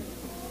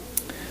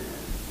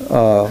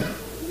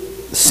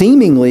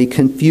seemingly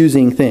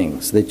confusing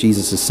things that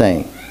Jesus is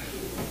saying.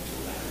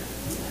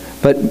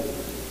 But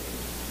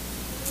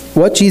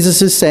what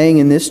Jesus is saying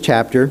in this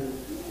chapter,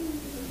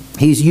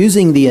 he's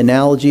using the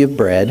analogy of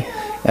bread,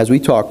 as we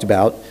talked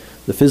about,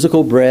 the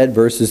physical bread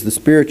versus the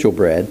spiritual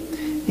bread.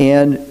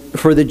 And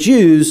for the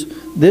Jews,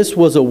 this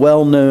was a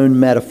well-known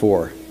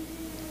metaphor.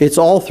 It's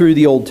all through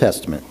the Old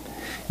Testament.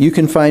 You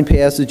can find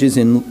passages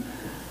in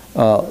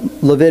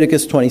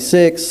Leviticus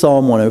 26,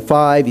 Psalm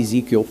 105,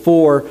 Ezekiel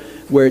 4,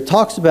 where it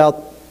talks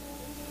about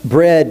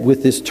bread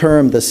with this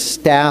term, the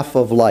staff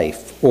of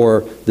life,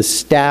 or the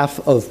staff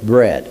of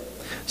bread.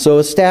 So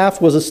a staff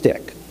was a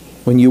stick.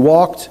 When you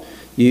walked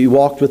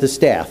with a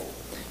staff.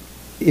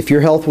 If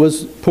your health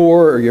was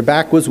poor or your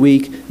back was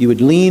weak, you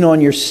would lean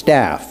on your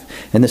staff,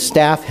 and the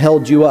staff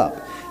held you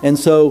up. And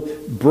so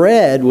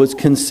bread was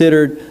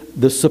considered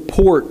the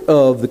support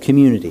of the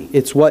community.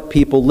 It's what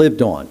people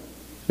lived on.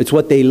 It's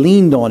what they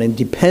leaned on and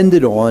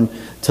depended on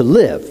to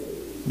live,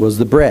 was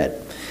the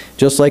bread.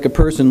 Just like a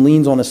person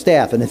leans on a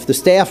staff, and if the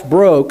staff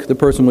broke, the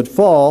person would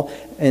fall,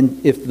 and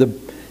if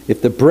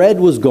the bread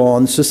was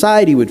gone,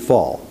 society would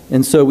fall.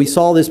 And so we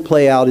saw this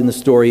play out in the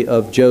story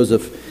of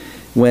Joseph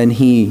when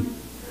he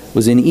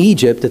was in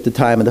Egypt at the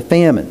time of the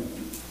famine.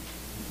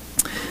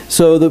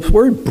 So the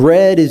word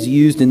bread is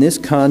used in this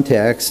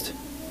context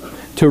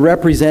to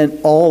represent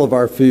all of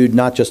our food,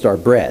 not just our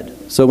bread.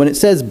 So when it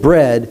says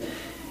bread,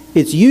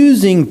 it's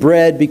using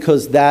bread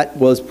because that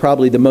was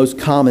probably the most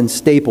common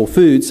staple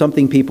food,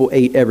 something people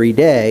ate every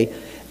day,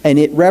 and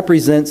it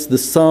represents the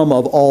sum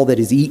of all that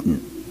is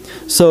eaten.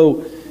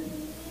 So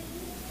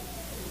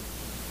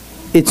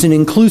it's an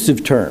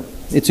inclusive term.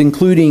 It's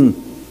including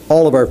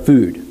all of our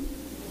food.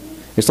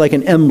 It's like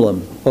an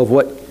emblem of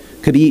what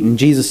could be eaten.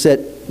 Jesus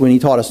said when he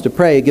taught us to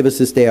pray, give us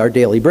this day our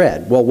daily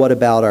bread. Well, what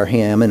about our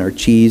ham and our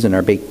cheese and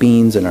our baked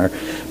beans and our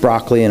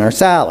broccoli and our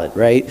salad,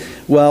 right?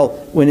 Well,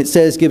 when it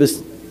says give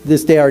us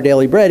this day our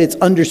daily bread, it's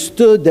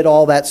understood that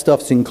all that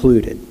stuff's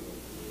included.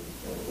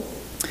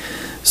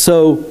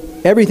 So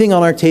everything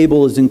on our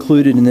table is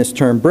included in this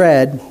term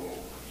bread.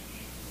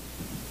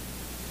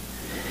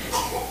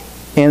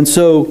 And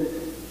so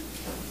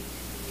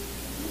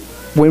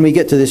when we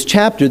get to this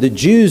chapter, the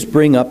Jews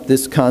bring up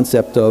this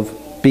concept of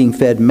being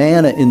fed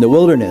manna in the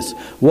wilderness.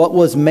 What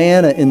was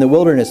manna in the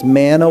wilderness?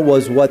 Manna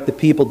was what the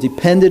people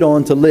depended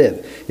on to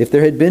live. If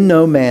there had been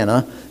no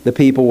manna, the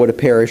people would have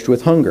perished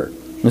with hunger.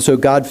 And so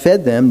God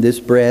fed them this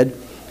bread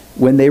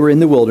when they were in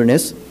the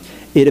wilderness.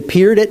 It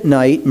appeared at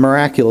night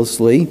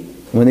miraculously.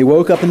 When they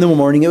woke up in the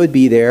morning, it would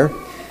be there.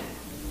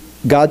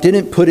 God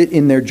didn't put it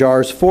in their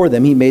jars for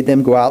them. He made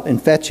them go out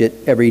and fetch it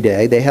every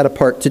day. They had a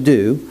part to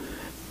do.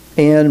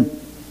 And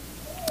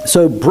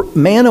so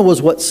manna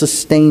was what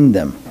sustained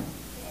them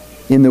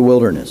in the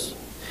wilderness.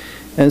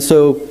 And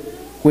so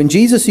when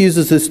Jesus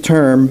uses this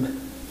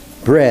term,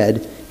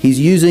 bread, he's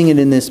using it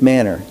in this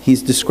manner.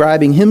 He's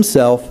describing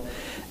himself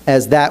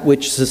as that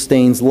which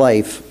sustains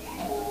life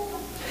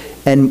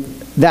and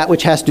that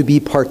which has to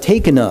be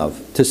partaken of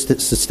to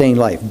sustain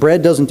life.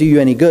 Bread doesn't do you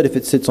any good if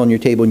it sits on your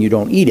table and you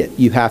don't eat it.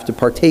 You have to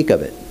partake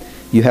of it.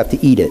 You have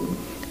to eat it.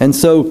 And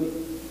so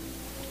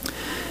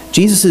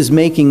Jesus is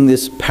making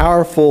this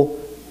powerful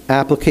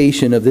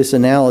application of this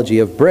analogy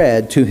of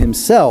bread to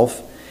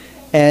himself,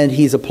 and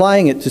he's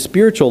applying it to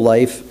spiritual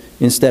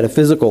life instead of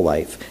physical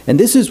life. And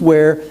this is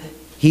where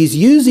he's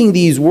using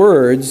these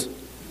words.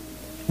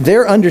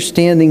 They're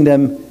understanding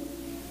them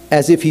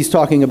as if he's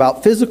talking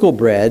about physical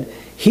bread.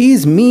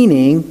 He's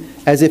meaning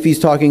as if he's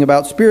talking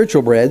about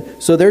spiritual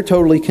bread, so they're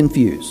totally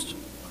confused.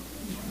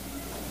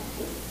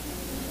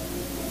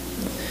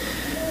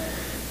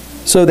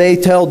 So they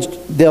tell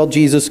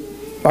Jesus,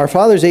 our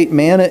fathers ate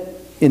manna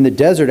in the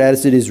desert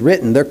as it is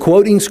written. They're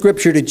quoting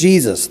scripture to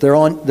Jesus.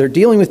 They're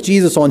dealing with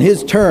Jesus on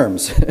his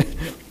terms.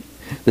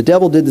 The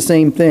devil did the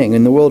same thing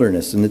in the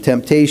wilderness, in the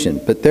temptation.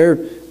 But they're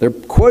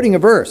quoting a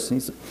verse.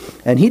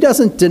 And he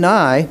doesn't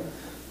deny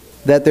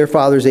that their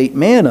fathers ate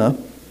manna,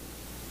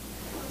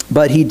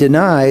 but he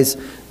denies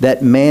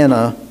that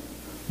manna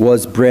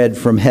was bread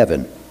from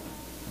heaven.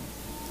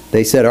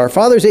 They said, our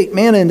fathers ate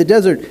manna in the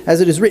desert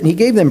as it is written. He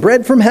gave them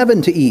bread from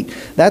heaven to eat.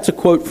 That's a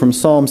quote from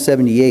Psalm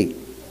 78.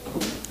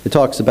 It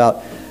talks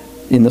about,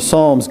 in the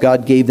Psalms,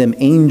 God gave them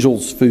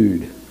angels'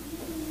 food.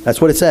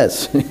 That's what it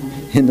says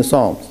in the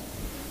Psalms.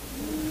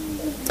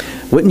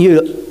 Wouldn't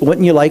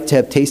you like to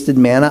have tasted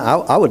manna?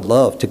 I would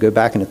love to go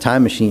back in a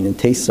time machine and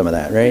taste some of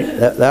that, right?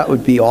 That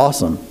would be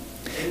awesome.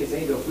 It's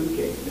angel food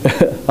cake.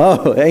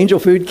 Oh, angel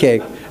food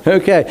cake.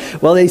 Okay.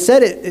 Well, they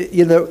said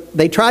it,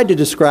 they tried to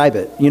describe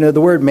it.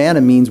 The word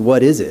manna means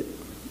what is it?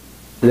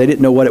 They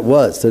didn't know what it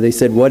was, so they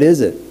said, what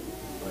is it?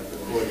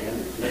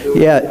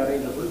 Yeah.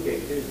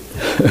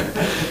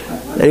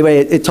 Anyway,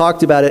 it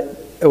talked about it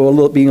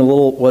being a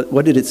little,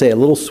 what did it say? A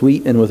little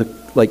sweet and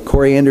with like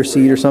coriander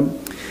seed or something.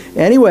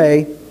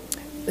 Anyway,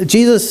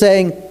 Jesus is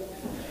saying,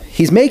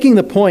 he's making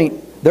the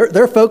point,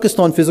 they're focused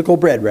on physical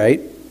bread,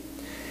 right?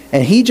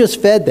 And he just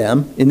fed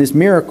them in this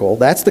miracle.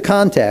 That's the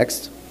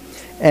context.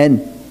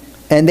 And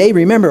they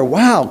remember,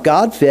 wow,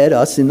 God fed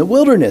us in the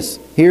wilderness.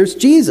 Here's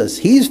Jesus.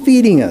 He's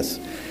feeding us.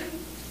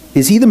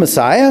 Is he the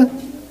Messiah?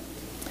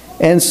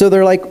 And so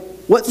they're like,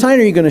 what sign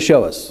are you going to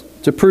show us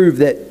to prove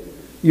that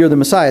you're the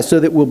Messiah so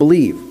that we'll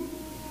believe?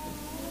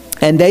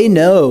 And they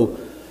know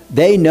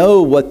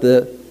what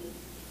the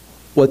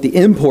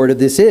import of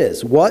this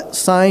is. What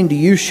sign do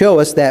you show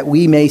us that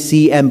we may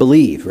see and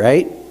believe,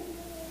 right?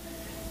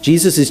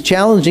 Jesus is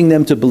challenging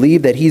them to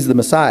believe that he's the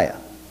Messiah.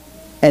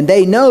 And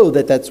they know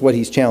that that's what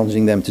he's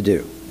challenging them to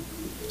do.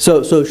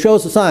 So show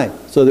us a sign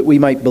so that we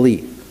might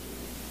believe.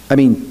 I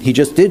mean, he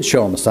just did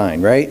show them a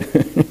sign, right?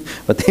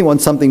 But they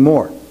want something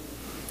more.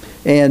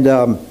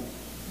 And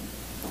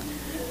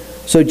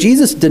so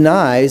Jesus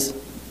denies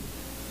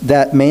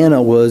that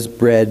manna was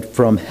bread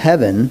from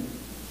heaven.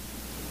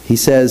 He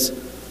says,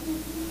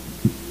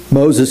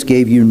 Moses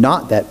gave you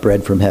not that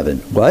bread from heaven.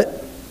 What?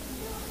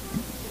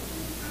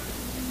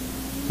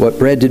 What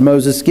bread did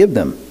Moses give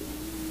them?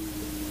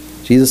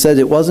 Jesus said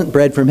it wasn't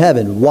bread from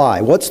heaven.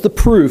 Why? What's the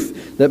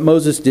proof that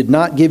Moses did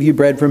not give you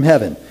bread from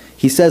heaven?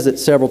 He says it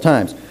several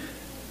times.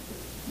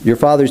 Your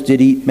fathers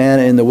did eat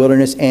manna in the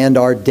wilderness and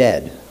are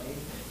dead.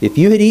 If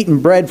you had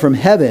eaten bread from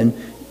heaven,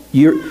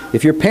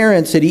 if your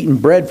parents had eaten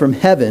bread from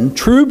heaven,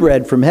 true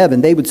bread from heaven,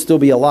 they would still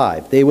be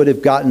alive. They would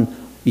have gotten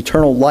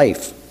eternal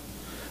life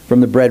from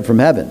the bread from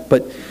heaven.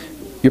 But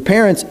Your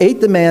parents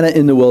ate the manna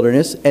in the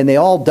wilderness, and they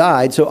all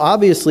died, so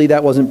obviously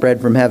that wasn't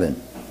bread from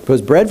heaven.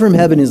 Because bread from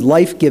heaven is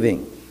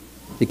life-giving.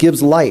 It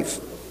gives life.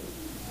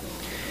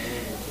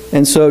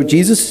 And so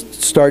Jesus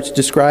starts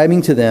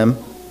describing to them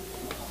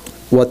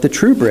what the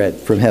true bread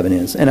from heaven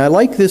is. And I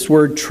like this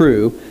word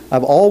true.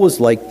 I've always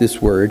liked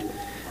this word.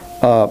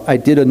 I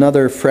did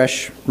another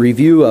fresh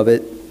review of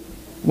it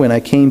when I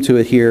came to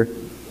it here.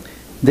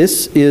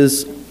 This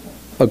is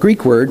a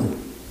Greek word,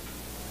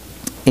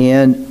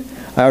 and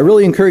I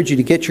really encourage you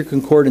to get your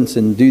concordance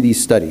and do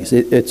these studies.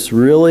 It's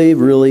really,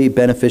 really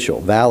beneficial,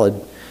 valid,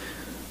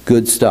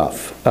 good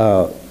stuff.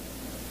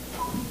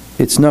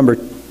 It's number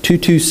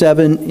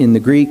 227 in the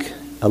Greek,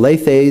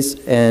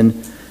 alethes, and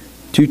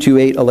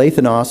 228,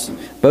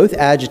 alethanos, both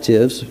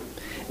adjectives.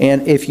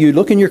 And if you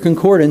look in your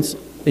concordance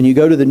and you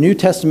go to the New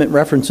Testament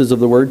references of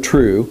the word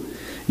true,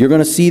 you're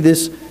going to see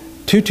this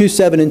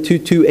 227 and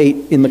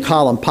 228 in the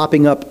column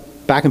popping up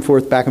back and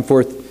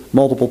forth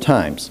multiple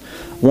times.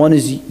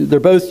 They're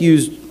both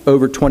used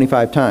over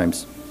 25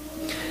 times.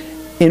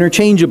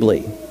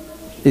 Interchangeably,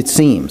 it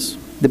seems.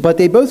 But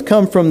they both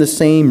come from the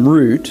same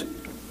root,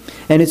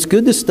 and it's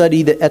good to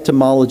study the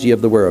etymology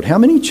of the word. How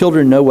many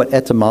children know what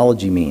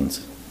etymology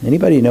means?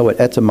 Anybody know what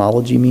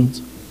etymology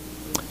means?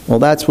 Well,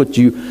 that's what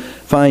you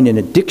find in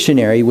a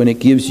dictionary when it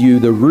gives you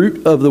the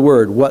root of the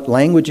word, what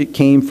language it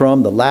came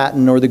from, the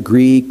Latin or the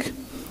Greek.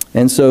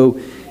 And so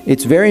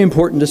it's very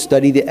important to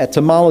study the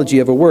etymology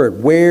of a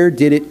word. Where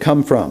did it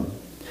come from?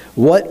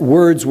 What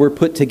words were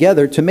put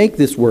together to make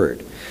this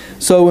word?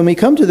 So when we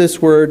come to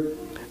this word,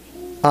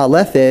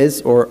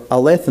 alethes or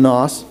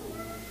alethnos,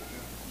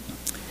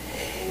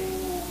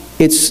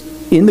 it's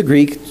in the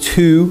Greek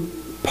two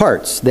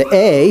parts, the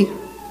a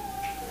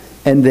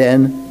and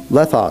then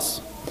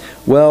lethos.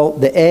 Well,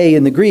 the a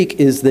in the Greek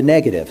is the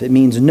negative. It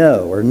means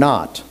no or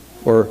not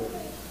or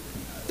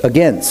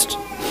against,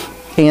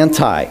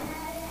 anti.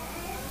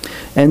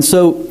 And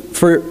so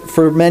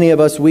for many of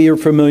us, we are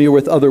familiar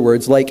with other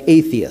words like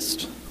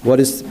atheist. What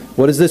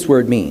does this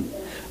word mean?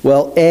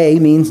 Well, a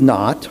means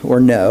not or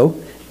no,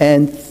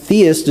 and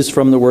theist is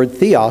from the word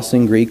theos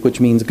in Greek, which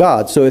means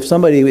God. So if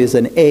somebody is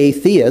an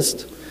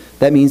atheist,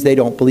 that means they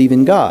don't believe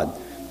in God.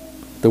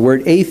 The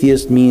word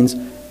atheist means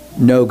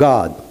no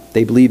God.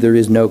 They believe there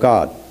is no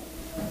God.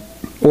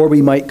 Or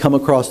we might come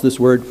across this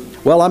word,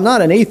 well, I'm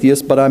not an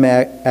atheist, but I'm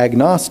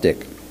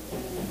agnostic.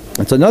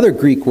 It's another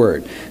Greek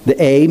word.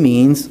 The a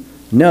means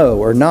no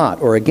or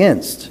not or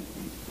against.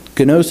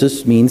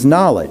 Gnosis means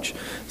knowledge.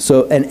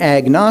 So an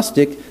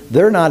agnostic,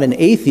 they're not an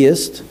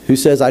atheist who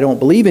says, I don't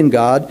believe in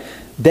God.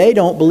 They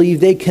don't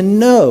believe they can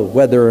know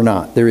whether or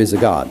not there is a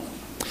God.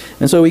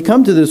 And so we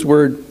come to this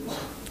word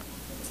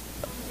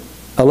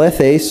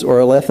alethes or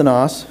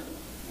alethanos.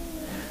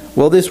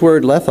 Well, this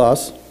word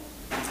lethos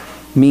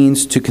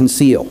means to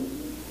conceal.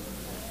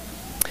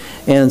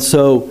 And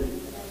so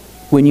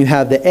when you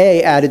have the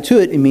a added to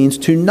it, it means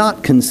to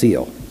not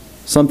conceal.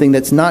 Something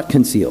that's not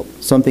concealed,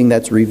 something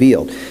that's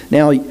revealed.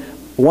 Now,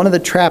 one of the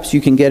traps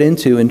you can get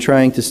into in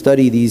trying to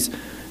study these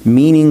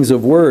meanings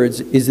of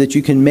words is that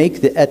you can make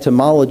the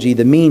etymology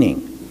the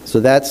meaning. So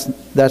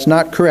that's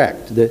not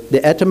correct. The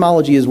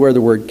etymology is where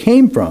the word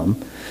came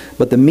from,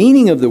 but the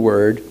meaning of the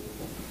word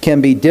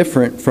can be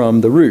different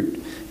from the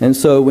root. And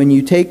so when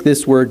you take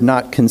this word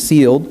not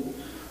concealed,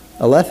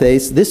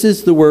 alethes, this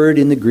is the word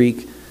in the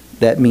Greek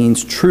that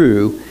means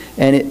true,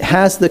 and it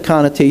has the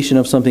connotation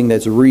of something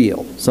that's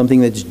real,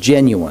 something that's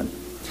genuine,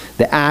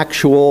 the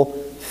actual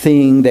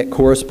thing that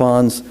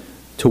corresponds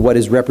to what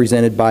is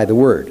represented by the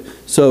word.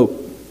 So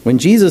when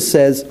Jesus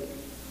says,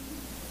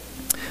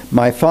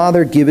 my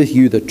Father giveth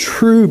you the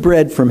true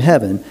bread from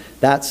heaven,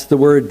 that's the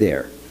word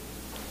there.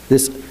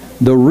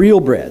 The real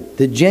bread,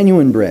 the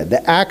genuine bread,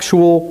 the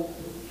actual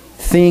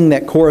thing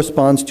that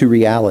corresponds to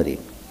reality.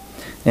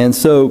 And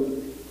so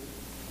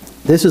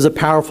this is a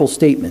powerful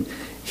statement.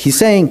 He's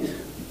saying,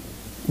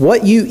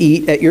 what you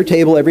eat at your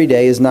table every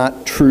day is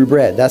not true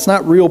bread. That's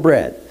not real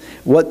bread.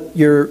 What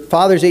your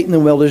fathers ate in the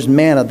wilderness,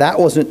 manna, that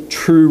wasn't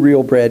true,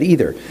 real bread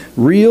either.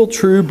 Real,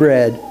 true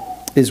bread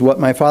is what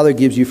my Father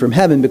gives you from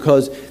heaven,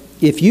 because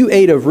if you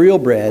ate of real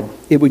bread,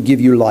 it would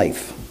give you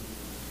life.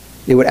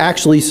 It would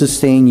actually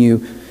sustain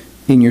you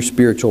in your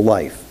spiritual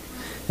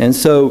life. And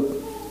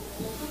so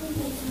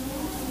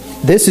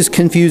this is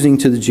confusing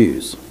to the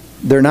Jews.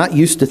 They're not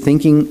used to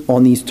thinking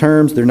on these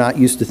terms. They're not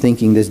used to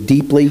thinking this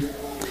deeply.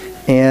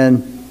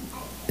 And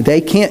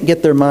they can't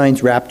get their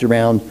minds wrapped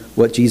around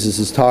what Jesus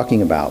is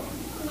talking about.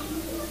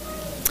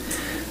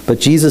 But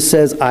Jesus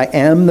says, I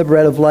am the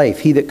bread of life.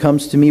 He that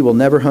comes to me will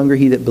never hunger.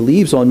 He that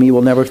believes on me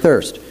will never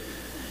thirst.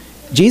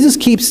 Jesus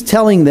keeps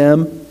telling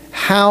them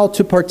how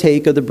to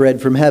partake of the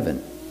bread from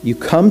heaven. You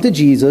come to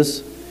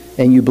Jesus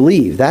and you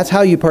believe. That's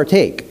how you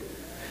partake.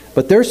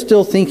 But they're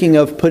still thinking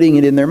of putting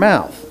it in their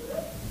mouth.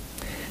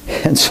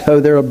 And so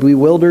they're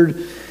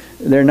bewildered.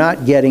 They're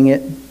not getting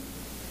it.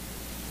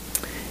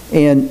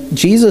 And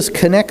Jesus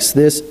connects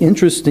this,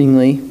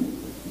 interestingly,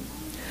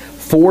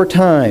 4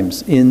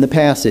 times in the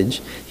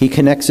passage. He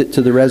connects it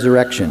to the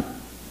resurrection.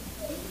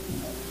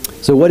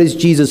 So what is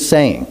Jesus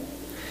saying?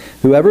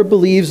 Whoever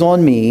believes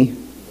on me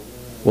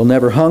will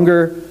never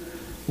hunger,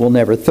 will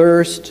never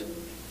thirst,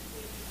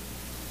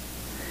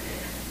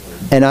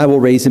 and I will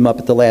raise him up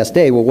at the last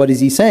day. Well, what is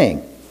he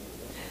saying?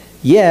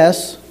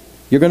 Yes,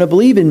 you're going to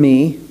believe in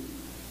me,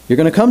 you're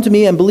going to come to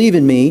me and believe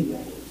in me,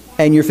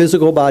 and your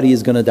physical body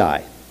is going to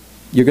die.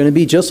 You're going to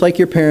be just like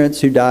your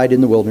parents who died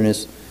in the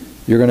wilderness.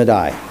 You're going to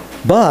die.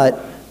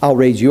 But I'll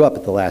raise you up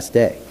at the last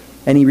day.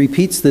 And he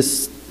repeats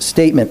this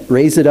statement,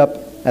 raise it up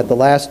at the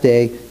last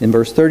day, in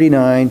verse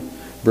 39,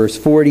 verse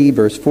 40,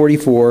 verse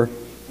 44,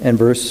 and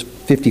verse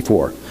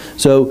 54.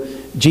 So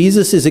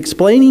Jesus is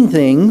explaining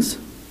things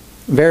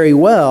very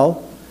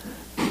well,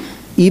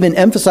 even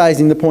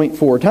emphasizing the point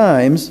 4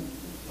 times,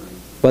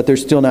 but they're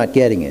still not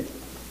getting it.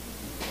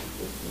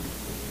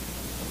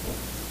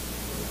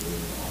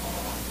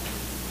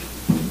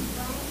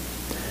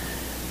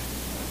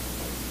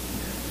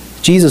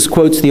 Jesus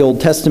quotes the Old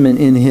Testament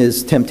in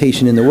his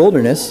temptation in the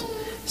wilderness,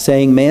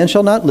 saying, "Man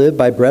shall not live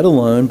by bread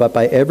alone, but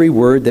by every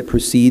word that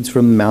proceeds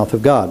from the mouth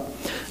of God."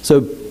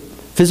 So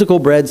physical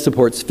bread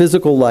supports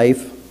physical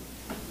life,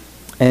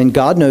 and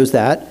God knows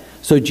that.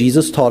 So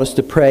Jesus taught us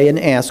to pray and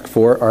ask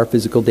for our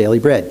physical daily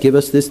bread. Give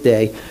us this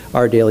day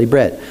our daily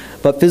bread.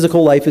 But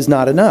physical life is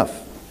not enough.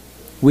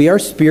 We are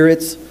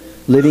spirits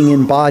living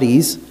in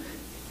bodies.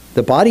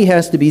 The body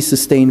has to be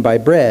sustained by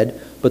bread,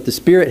 but the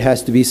spirit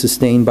has to be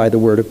sustained by the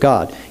Word of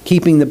God.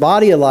 Keeping the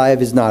body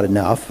alive is not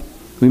enough.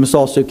 We must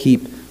also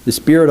keep the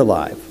spirit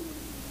alive.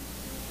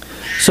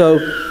 So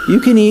you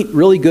can eat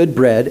really good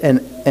bread,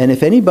 and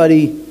if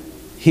anybody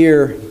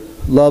here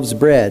loves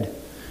bread,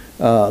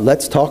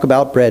 let's talk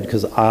about bread,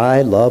 because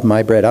I love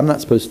my bread. I'm not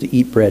supposed to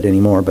eat bread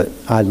anymore, but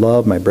I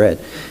love my bread.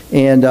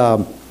 And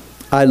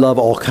I love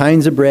all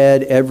kinds of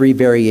bread. Every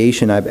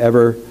variation I've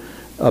ever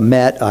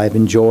met, I've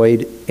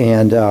enjoyed.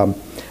 And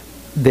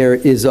there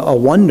is a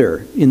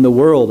wonder in the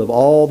world of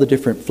all the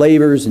different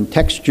flavors and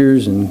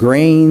textures and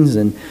grains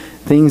and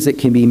things that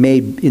can be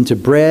made into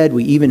bread.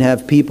 We even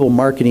have people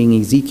marketing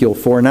Ezekiel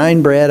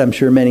 4:9 bread. I'm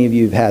sure many of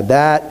you have had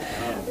that.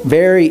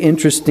 Very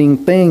interesting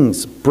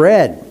things.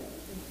 Bread.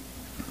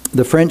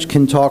 The French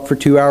can talk for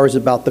 2 hours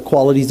about the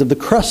qualities of the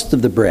crust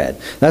of the bread.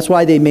 That's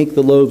why they make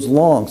the loaves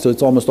long, so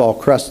it's almost all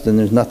crust and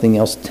there's nothing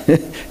else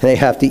they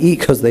have to eat,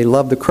 because they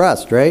love the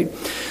crust, right?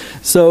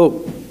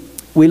 So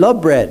we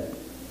love bread.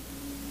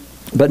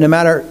 But no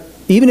matter,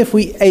 even if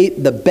we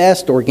ate the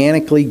best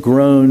organically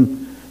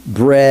grown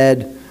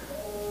bread,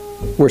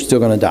 we're still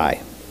going to die.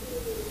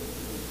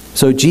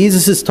 So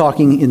Jesus is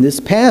talking in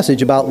this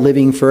passage about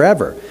living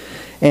forever.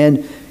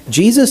 And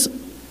Jesus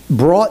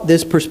brought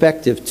this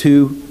perspective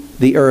to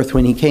the earth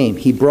when he came.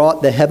 He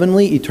brought the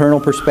heavenly, eternal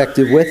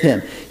perspective with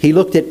him. He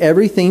looked at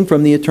everything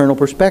from the eternal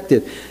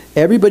perspective.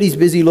 Everybody's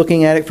busy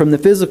looking at it from the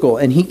physical,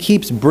 and he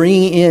keeps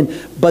bringing in,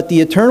 but the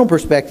eternal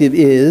perspective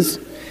is,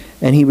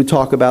 and he would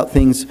talk about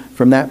things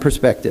from that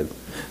perspective.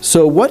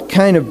 So what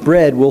kind of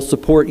bread will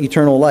support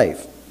eternal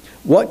life?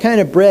 What kind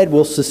of bread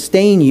will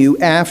sustain you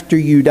after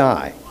you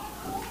die?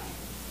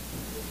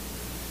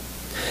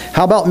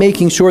 How about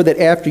making sure that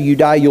after you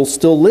die, you'll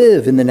still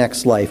live in the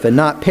next life and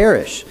not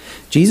perish?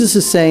 Jesus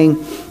is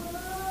saying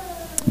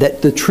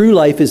that the true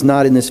life is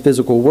not in this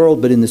physical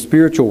world, but in the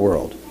spiritual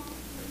world.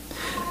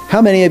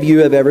 How many of you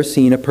have ever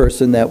seen a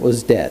person that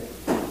was dead?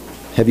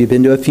 Have you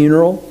been to a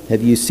funeral?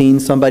 Have you seen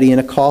somebody in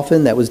a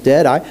coffin that was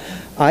dead?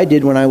 I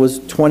did when I was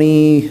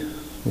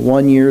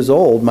 21 years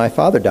old. My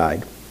father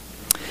died.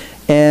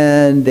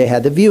 And they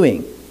had the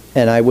viewing.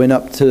 And I went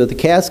up to the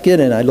casket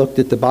and I looked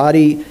at the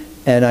body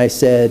and I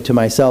said to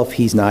myself,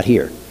 he's not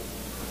here.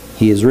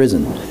 He is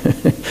risen.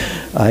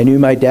 I knew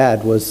my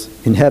dad was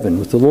in heaven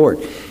with the Lord.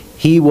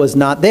 He was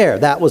not there.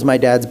 That was my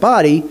dad's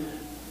body,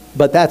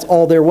 but that's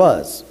all there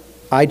was.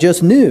 I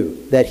just knew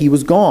that he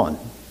was gone,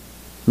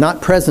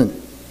 not present.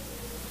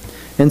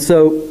 And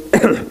so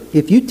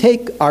if you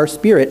take our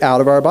spirit out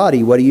of our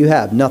body, what do you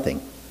have?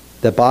 Nothing.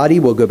 The body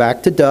will go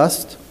back to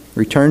dust,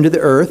 return to the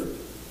earth.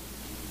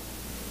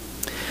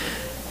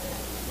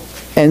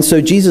 And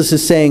so Jesus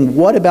is saying,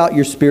 what about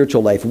your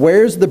spiritual life?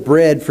 Where's the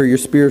bread for your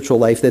spiritual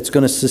life that's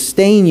going to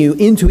sustain you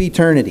into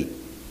eternity?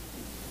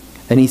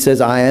 And he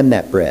says, I am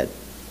that bread.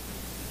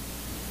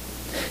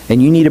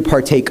 And you need to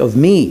partake of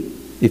me.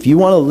 If you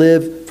want to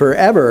live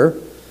forever,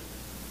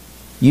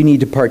 you need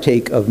to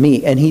partake of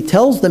me. And he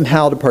tells them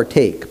how to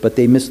partake, but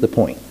they miss the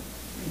point.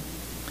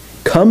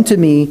 Come to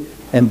me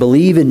and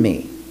believe in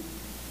me.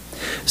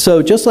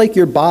 So just like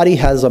your body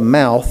has a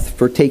mouth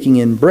for taking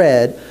in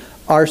bread,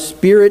 our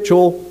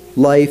spiritual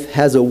life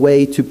has a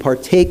way to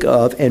partake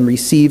of and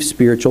receive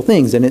spiritual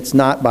things. And it's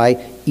not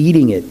by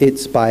eating it.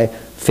 It's by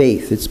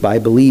faith. It's by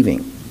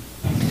believing.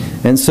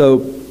 And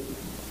so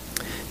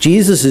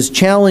Jesus is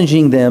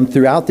challenging them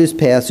throughout this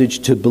passage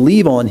to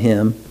believe on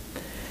him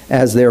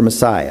as their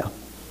Messiah.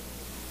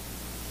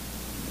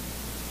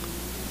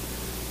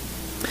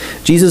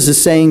 Jesus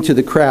is saying to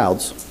the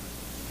crowds,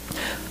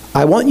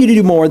 I want you to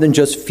do more than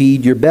just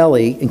feed your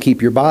belly and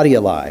keep your body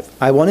alive.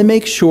 I want to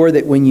make sure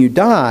that when you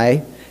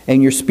die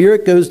and your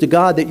spirit goes to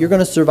God, that you're going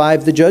to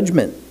survive the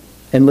judgment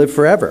and live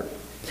forever.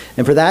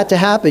 And for that to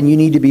happen, you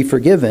need to be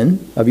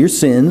forgiven of your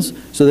sins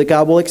so that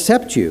God will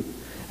accept you.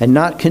 and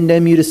not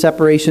condemn you to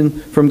separation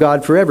from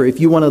God forever. If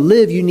you want to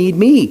live, you need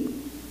me.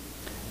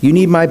 You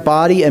need my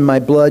body and my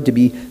blood to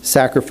be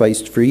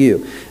sacrificed for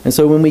you. And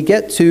so when we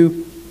get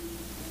to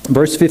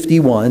verse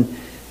 51,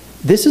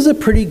 this is a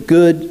pretty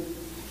good,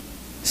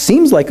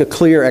 seems like a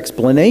clear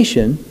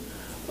explanation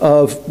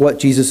of what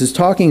Jesus is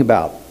talking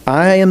about.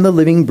 I am the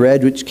living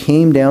bread which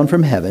came down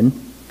from heaven.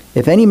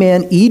 If any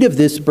man eat of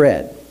this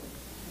bread,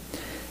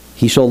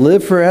 he shall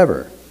live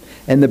forever.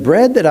 And the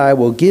bread that I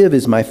will give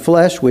is my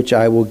flesh, which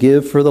I will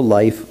give for the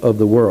life of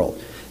the world.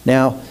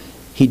 Now,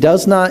 he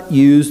does not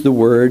use the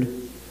word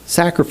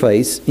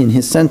sacrifice in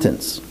his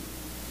sentence,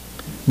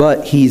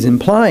 but he's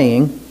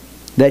implying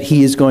that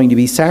he is going to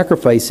be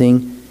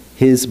sacrificing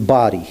his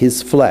body,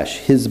 his flesh,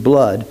 his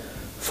blood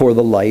for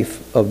the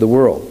life of the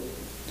world.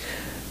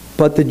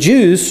 But the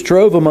Jews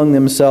strove among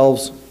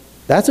themselves.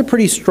 That's a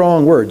pretty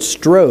strong word,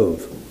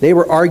 strove. They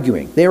were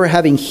arguing. They were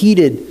having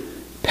heated,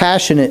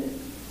 passionate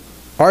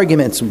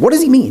arguments. What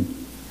does he mean?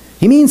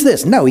 He means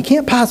this. No, he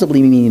can't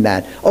possibly mean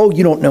that. Oh,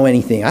 you don't know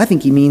anything. I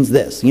think he means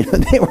this. You know,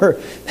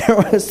 there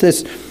was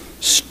this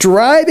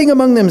striving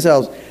among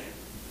themselves.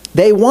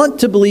 They want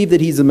to believe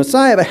that he's the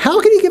Messiah, but how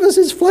can he give us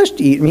his flesh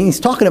to eat? I mean, he's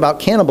talking about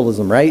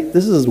cannibalism, right?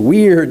 This is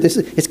weird.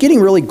 It's getting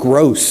really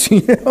gross,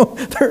 you know.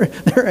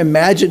 They're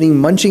imagining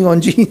munching on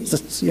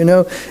Jesus, you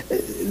know.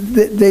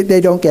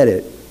 They don't get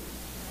it.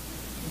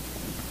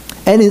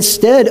 And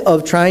instead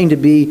of trying to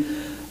be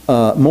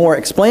more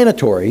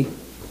explanatory,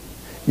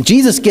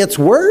 Jesus gets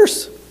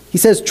worse. He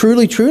says,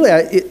 truly, truly,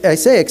 I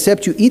say,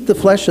 except you eat the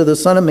flesh of the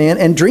Son of Man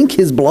and drink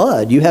his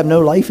blood, you have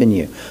no life in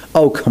you.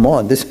 Oh, come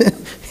on. This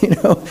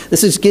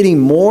is getting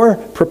more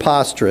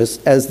preposterous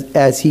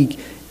as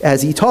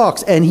he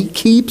talks, and he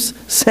keeps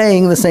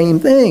saying the same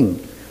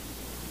thing.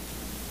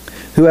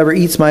 Whoever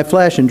eats my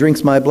flesh and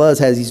drinks my blood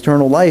has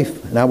eternal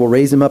life, and I will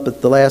raise him up at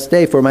the last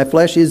day. For my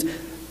flesh is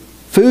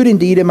food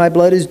indeed, and my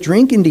blood is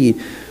drink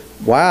indeed.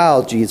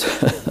 Wow, Jesus.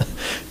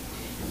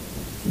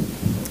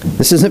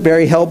 This isn't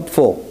very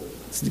helpful.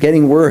 It's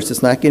getting worse.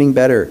 It's not getting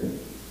better.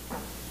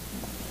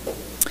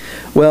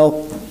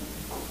 Well,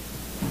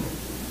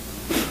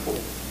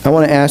 I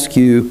want to ask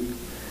you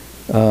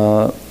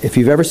if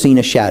you've ever seen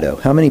a shadow.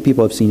 How many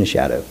people have seen a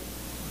shadow?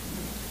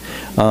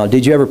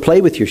 Did you ever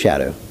play with your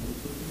shadow?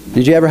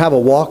 Did you ever have a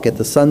walk at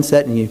the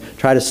sunset and you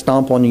try to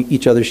stomp on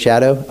each other's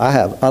shadow? I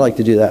have. I like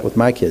to do that with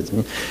my kids. I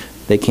mean,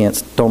 they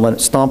can't, don't let it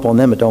stomp on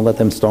them, but don't let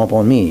them stomp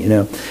on me, you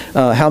know.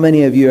 How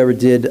many of you ever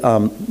did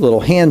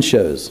little hand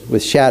shows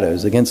with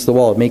shadows against the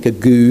wall? Make a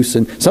goose,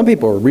 and some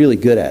people are really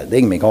good at it.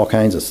 They can make all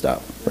kinds of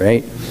stuff,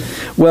 right?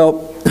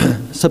 Well,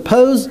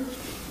 suppose,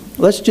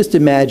 let's just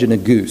imagine a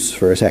goose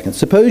for a second.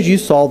 Suppose you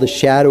saw the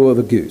shadow of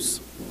a goose.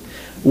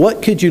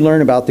 What could you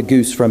learn about the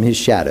goose from his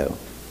shadow?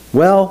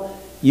 Well,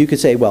 you could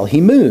say, well, he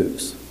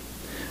moves.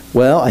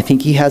 Well, I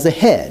think he has a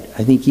head.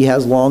 I think he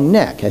has long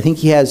neck. I think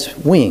he has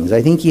wings.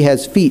 I think he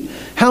has feet.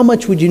 How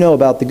much would you know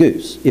about the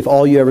goose if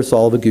all you ever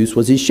saw of a goose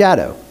was his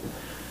shadow?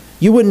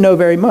 You wouldn't know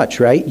very much,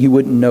 right? You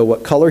wouldn't know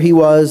what color he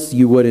was.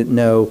 You wouldn't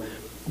know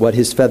what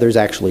his feathers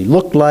actually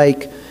looked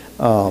like.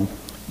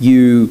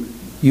 You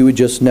would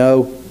just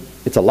know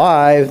it's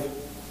alive.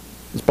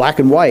 It's black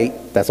and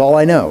white. That's all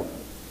I know.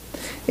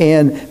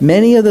 And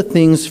many of the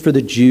things for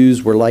the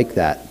Jews were like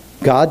that.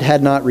 God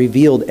had not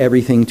revealed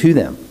everything to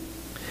them.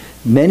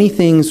 Many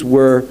things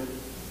were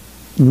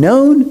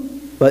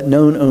known, but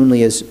known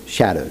only as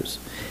shadows.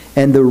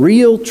 And the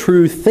real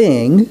true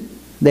thing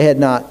they had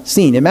not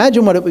seen.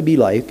 Imagine what it would be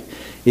like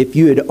if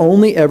you had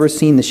only ever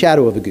seen the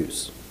shadow of a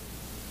goose.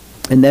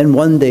 And then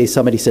one day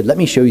somebody said, let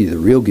me show you the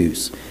real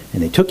goose.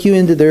 And they took you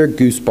into their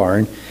goose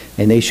barn,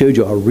 and they showed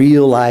you a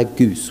real live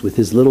goose with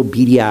his little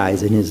beady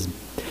eyes and his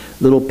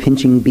little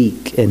pinching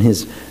beak and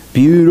his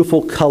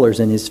beautiful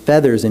colors and his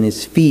feathers and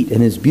his feet and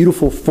his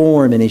beautiful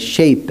form and his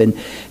shape and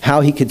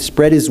how he could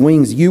spread his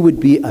wings. You would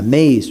be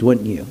amazed,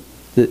 wouldn't you?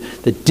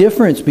 The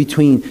difference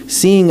between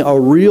seeing a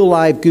real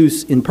live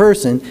goose in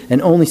person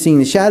and only seeing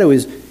the shadow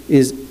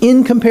is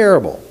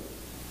incomparable.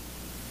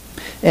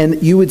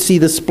 And you would see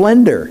the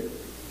splendor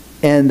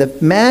and the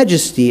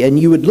majesty, and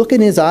you would look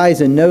in his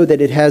eyes and know that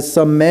it has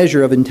some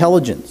measure of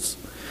intelligence.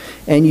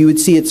 And you would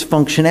see its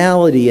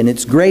functionality and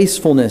its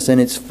gracefulness and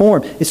its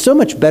form. It's so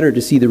much better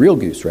to see the real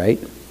goose, right,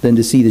 than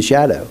to see the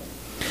shadow.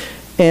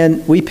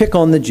 And we pick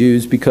on the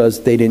Jews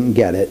because they didn't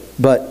get it.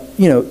 But,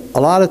 you know,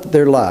 a lot of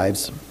their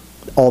lives,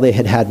 all they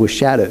had was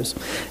shadows.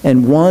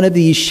 And one of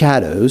these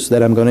shadows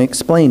that I'm going to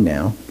explain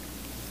now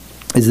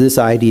is this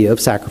idea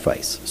of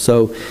sacrifice.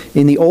 So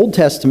in the Old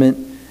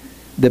Testament,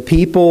 the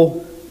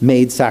people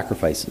made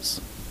sacrifices.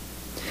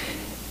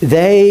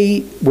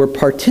 They were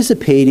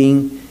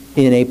participating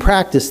in a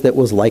practice that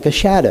was like a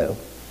shadow.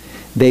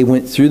 They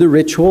went through the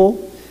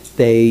ritual,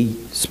 they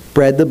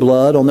spread the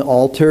blood on the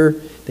altar,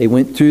 they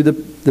went through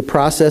the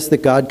process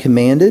that God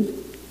commanded.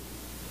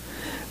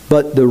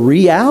 But the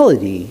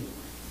reality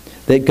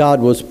that God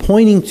was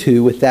pointing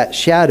to with that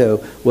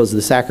shadow was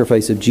the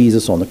sacrifice of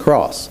Jesus on the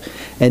cross.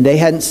 And they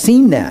hadn't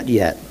seen that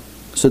yet.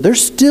 So they're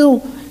still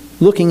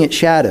looking at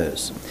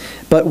shadows.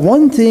 But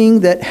one thing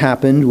that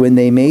happened when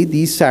they made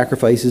these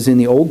sacrifices in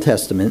the Old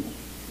Testament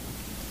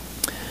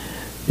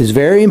is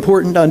very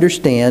important to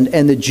understand,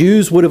 and the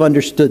Jews would have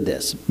understood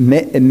this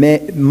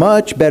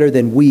much better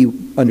than we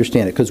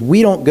understand it, because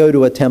we don't go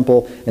to a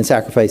temple and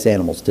sacrifice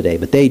animals today,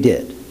 but they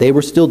did. They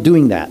were still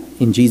doing that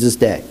in Jesus'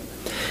 day.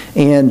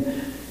 And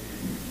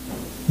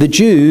the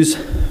Jews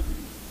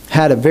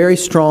had a very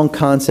strong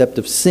concept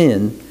of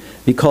sin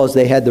because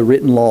they had the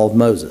written law of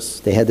Moses.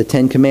 They had the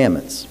Ten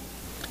Commandments.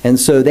 And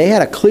so they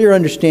had a clear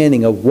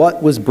understanding of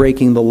what was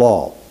breaking the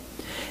law.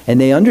 And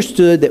they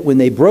understood that when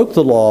they broke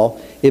the law,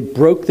 it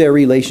broke their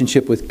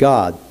relationship with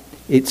God.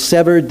 It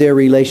severed their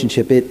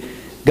relationship.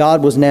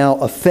 God was now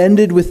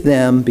offended with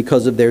them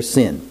because of their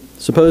sin.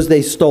 Suppose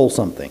they stole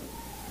something.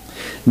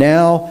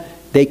 Now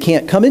they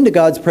can't come into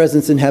God's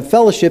presence and have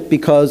fellowship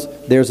because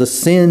there's a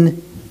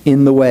sin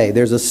in the way.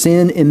 There's a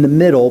sin in the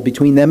middle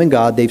between them and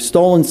God. They've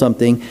stolen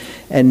something,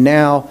 and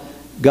now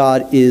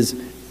God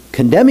is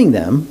condemning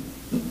them.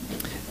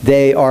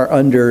 They are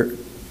under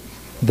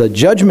the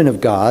judgment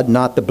of God,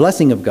 not the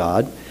blessing of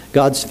God.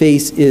 God's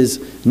face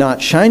is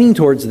not shining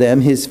towards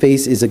them. His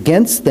face is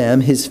against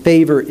them. His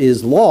favor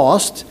is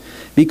lost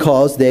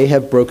because they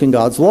have broken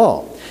God's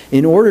law.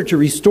 In order to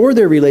restore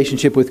their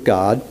relationship with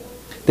God,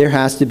 there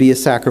has to be a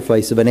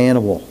sacrifice of an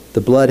animal.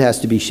 The blood has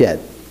to be shed.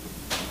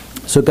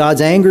 So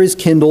God's anger is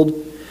kindled.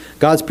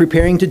 God's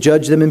preparing to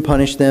judge them and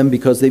punish them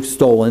because they've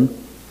stolen.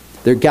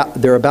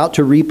 They're about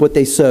to reap what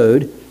they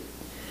sowed.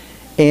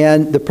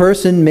 And the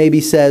person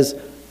maybe says,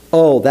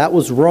 "Oh, that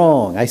was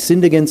wrong. I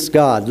sinned against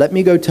God. Let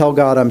me go tell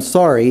God I'm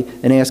sorry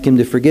and ask Him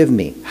to forgive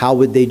me." How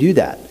would they do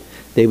that?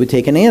 They would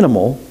take an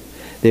animal.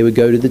 They would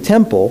go to the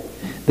temple.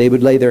 They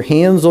would lay their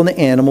hands on the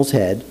animal's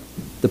head.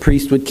 The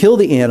priest would kill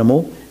the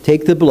animal,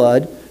 take the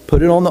blood,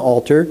 put it on the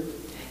altar,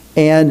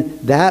 and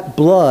that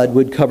blood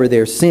would cover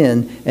their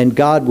sin, and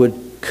God would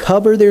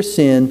cover their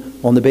sin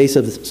on the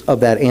basis of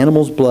that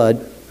animal's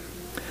blood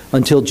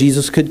until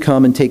Jesus could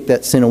come and take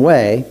that sin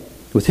away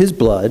with His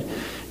blood.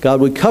 God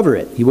would cover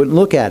it. He wouldn't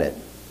look at it.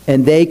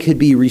 And they could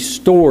be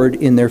restored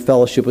in their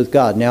fellowship with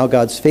God. Now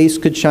God's face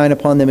could shine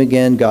upon them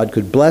again. God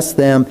could bless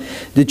them.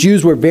 The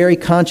Jews were very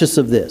conscious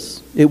of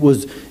this. It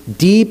was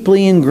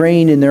deeply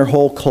ingrained in their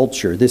whole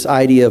culture, this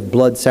idea of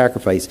blood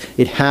sacrifice.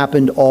 It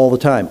happened all the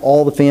time.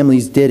 All the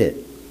families did it.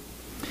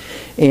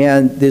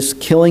 And this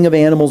killing of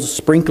animals,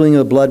 sprinkling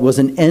of blood was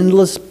an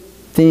endless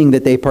thing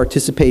that they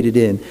participated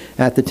in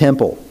at the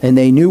temple. And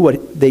they knew what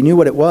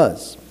it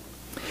was.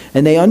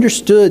 And they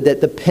understood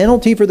that the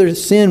penalty for their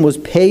sin was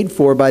paid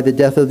for by the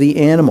death of the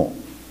animal.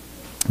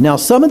 Now,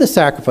 some of the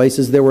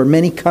sacrifices, there were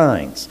many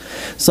kinds.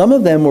 Some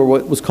of them were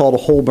what was called a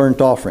whole burnt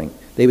offering.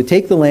 They would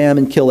take the lamb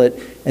and kill it,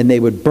 and they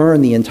would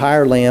burn the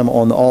entire lamb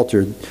on the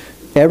altar.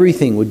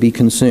 Everything would be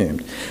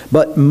consumed.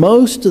 But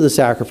most of the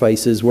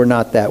sacrifices were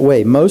not that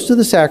way. Most of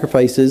the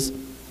sacrifices,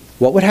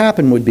 what would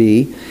happen would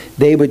be,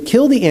 they would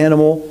kill the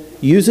animal,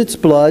 use its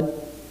blood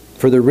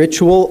for the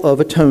ritual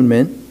of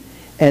atonement,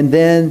 and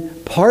then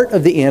part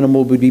of the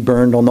animal would be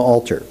burned on the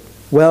altar.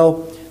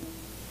 Well,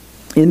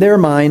 in their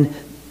mind,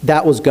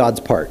 that was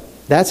God's part.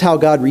 That's how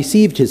God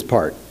received His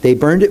part. They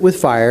burned it with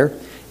fire,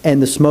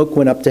 and the smoke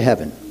went up to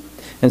heaven.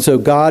 And so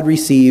God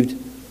received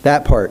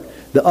that part.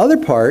 The other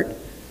part,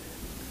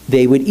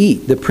 they would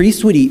eat. The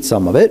priest would eat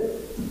some of it,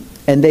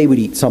 and they would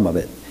eat some of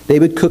it. They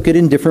would cook it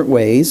in different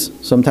ways.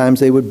 Sometimes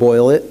they would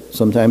boil it.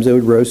 Sometimes they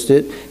would roast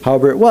it,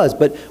 however it was.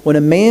 But when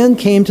a man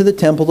came to the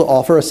temple to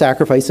offer a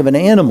sacrifice of an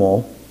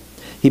animal,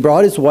 he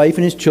brought his wife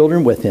and his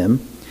children with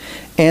him,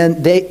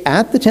 and they,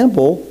 at the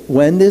temple,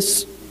 when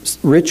this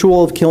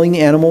ritual of killing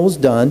the animal was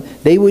done,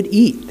 they would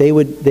eat. They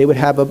would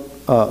have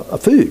a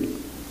food.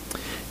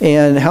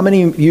 And how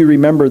many of you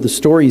remember the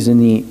stories in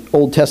the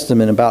Old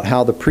Testament about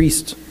how the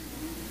priest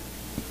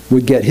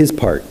would get his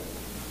part?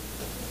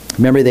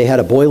 Remember, they had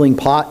a boiling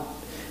pot,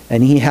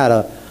 and he had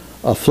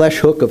a flesh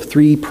hook of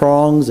 3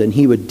 prongs, and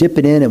he would dip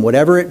it in, and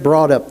whatever it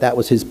brought up, that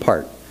was his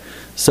part.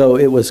 So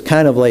it was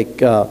kind of like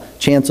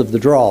chance of the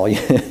draw.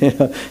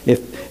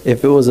 If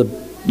it was a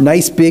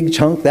nice big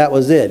chunk, that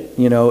was it.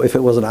 If it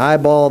was an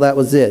eyeball, that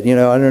was it.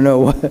 I don't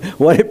know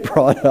what it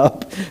brought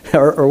up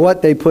or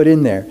what they put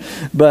in there.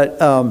 But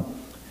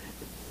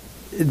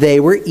they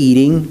were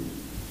eating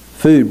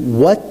food.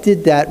 What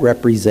did that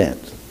represent?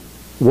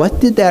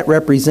 What did that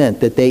represent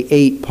that they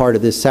ate part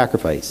of this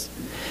sacrifice?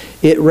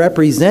 It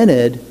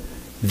represented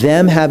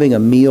them having a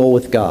meal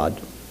with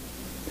God.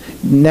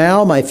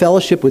 Now my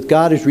fellowship with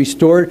God is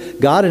restored.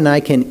 God and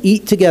I can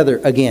eat together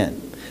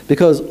again.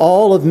 Because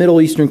all of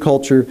Middle Eastern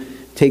culture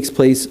takes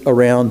place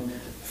around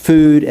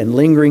food and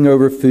lingering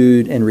over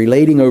food and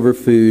relating over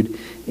food.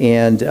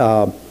 And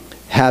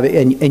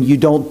you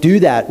don't do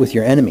that with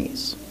your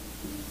enemies.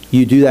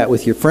 You do that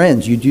with your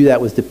friends. You do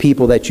that with the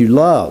people that you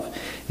love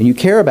and you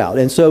care about.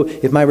 And so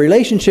if my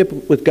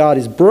relationship with God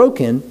is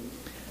broken,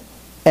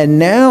 and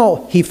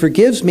now He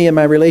forgives me and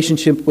my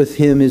relationship with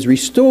Him is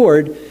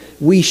restored,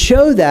 we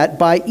show that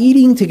by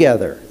eating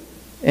together.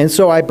 And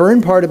so I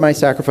burn part of my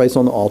sacrifice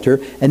on the altar,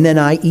 and then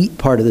I eat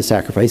part of the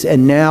sacrifice.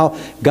 And now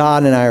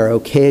God and I are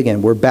okay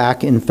again. We're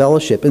back in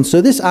fellowship. And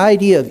so this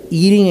idea of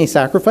eating a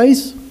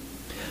sacrifice,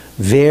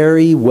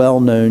 very well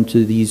known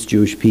to these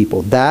Jewish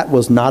people. That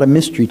was not a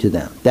mystery to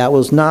them. That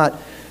was not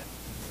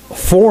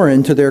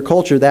foreign to their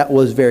culture. That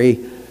was very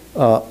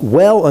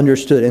well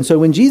understood. And so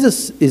when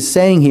Jesus is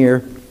saying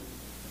here,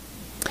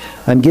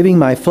 I'm giving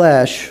my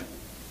flesh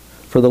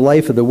for the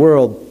life of the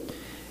world,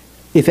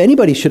 if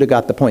anybody should have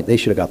got the point, they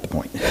should have got the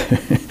point.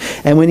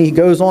 And when he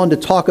goes on to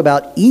talk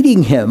about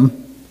eating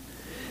him,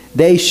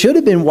 they should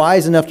have been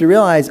wise enough to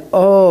realize,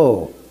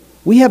 oh,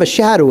 we have a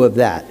shadow of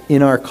that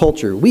in our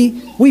culture.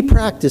 We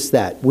practice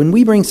that. When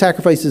we bring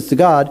sacrifices to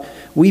God,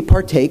 we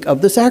partake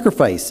of the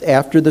sacrifice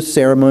after the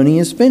ceremony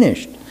is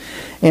finished.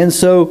 And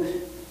so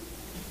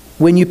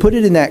when you put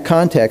it in that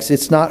context,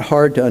 it's not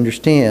hard to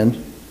understand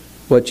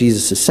what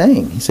Jesus is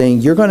saying. He's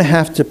saying, you're going to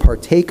have to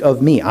partake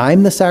of me.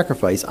 I'm the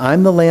sacrifice.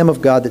 I'm the Lamb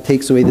of God that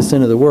takes away the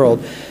sin of the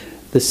world.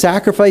 The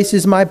sacrifice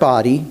is my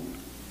body.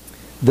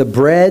 The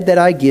bread that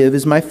I give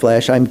is my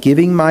flesh. I'm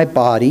giving my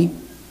body.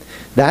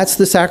 That's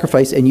the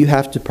sacrifice, and you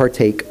have to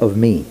partake of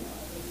me.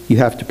 You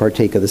have to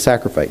partake of the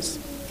sacrifice.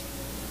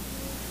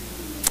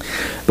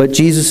 But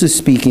Jesus is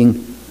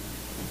speaking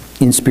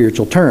in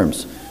spiritual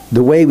terms.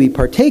 The way we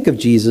partake of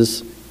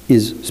Jesus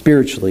is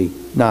spiritually,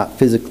 not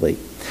physically.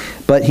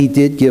 But he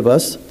did give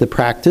us the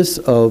practice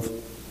of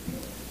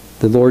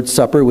the Lord's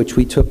Supper, which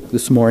we took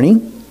this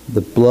morning.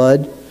 The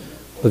blood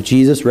of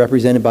Jesus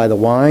represented by the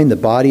wine, the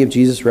body of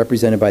Jesus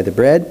represented by the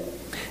bread.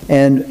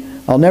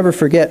 And I'll never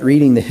forget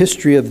reading the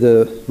history of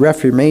the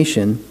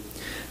Reformation.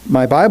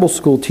 My Bible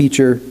school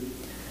teacher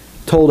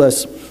told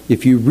us,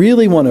 if you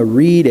really want to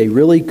read a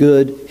really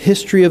good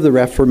history of the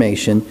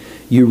Reformation,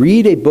 you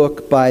read a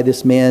book by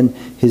this man.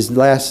 His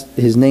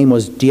name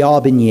was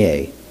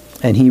D'Aubigné,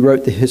 and he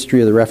wrote the history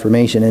of the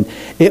Reformation, and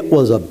it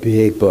was a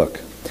big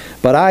book.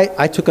 But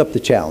I took up the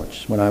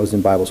challenge when I was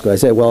in Bible school. I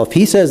said, well, if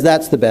he says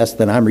that's the best,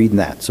 then I'm reading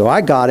that. So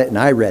I got it and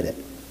I read it.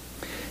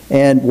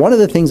 And one of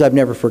the things I've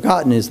never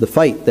forgotten is the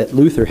fight that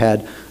Luther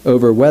had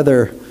over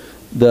whether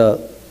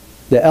the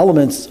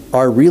elements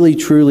are really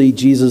truly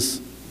Jesus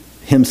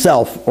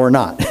himself or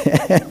not.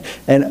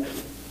 And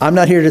I'm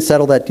not here to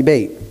settle that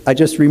debate. I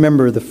just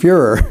remember the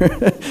furor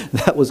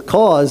that was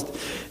caused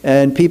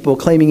and people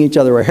claiming each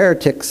other were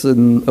heretics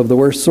and of the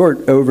worst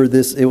sort over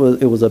this. It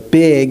was a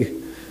big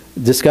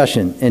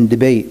discussion and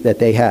debate that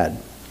they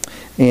had.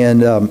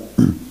 And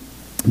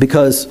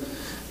because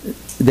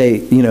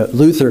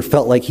Luther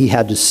felt like he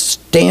had to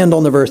stand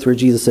on the verse where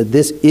Jesus said,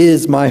 "This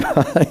is my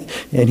body,"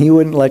 and he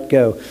wouldn't let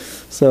go.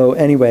 So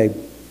anyway,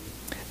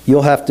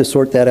 you'll have to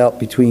sort that out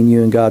between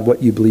you and God,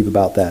 what you believe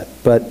about that.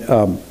 But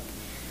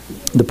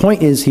the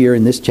point is here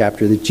in this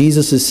chapter that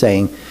Jesus is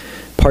saying,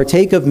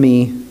 partake of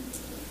me,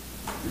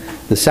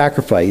 the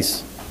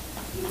sacrifice,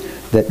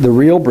 that the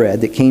real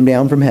bread that came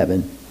down from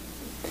heaven,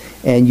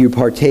 and you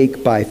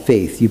partake by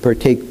faith. You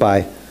partake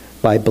by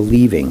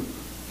believing.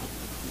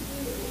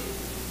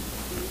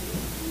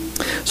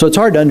 So it's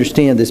hard to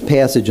understand this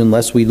passage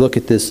unless we look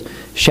at this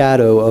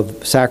shadow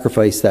of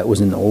sacrifice that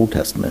was in the Old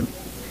Testament.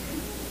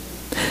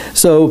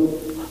 So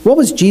what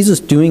was Jesus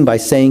doing by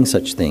saying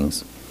such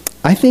things?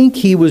 I think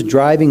he was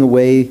driving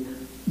away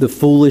the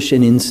foolish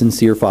and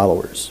insincere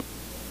followers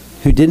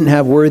who didn't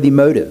have worthy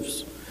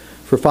motives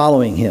for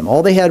following him.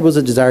 All they had was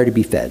a desire to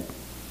be fed.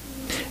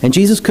 And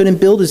Jesus couldn't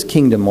build his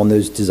kingdom on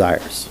those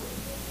desires.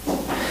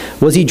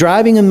 Was he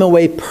driving them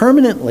away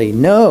permanently?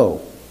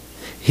 No.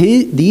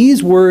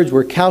 These words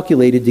were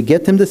calculated to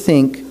get them to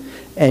think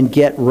and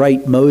get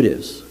right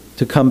motives,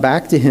 to come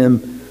back to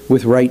him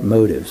with right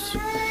motives,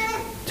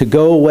 to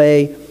go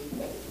away,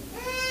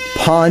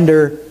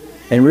 ponder,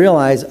 and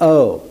realize,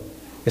 oh,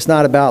 it's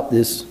not about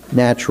this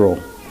natural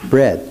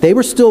bread. They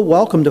were still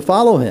welcome to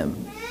follow him,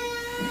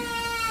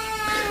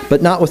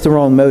 but not with the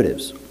wrong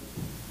motives.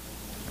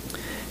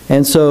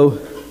 And so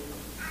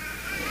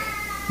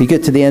you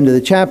get to the end of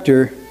the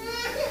chapter,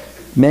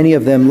 many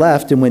of them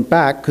left and went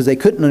back because they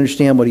couldn't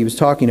understand what he was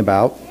talking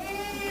about.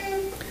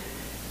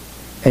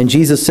 And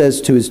Jesus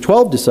says to his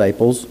 12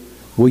 disciples,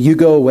 "Will you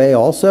go away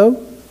also?"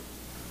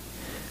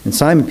 And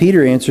Simon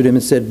Peter answered him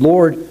and said,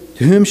 "Lord,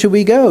 to whom should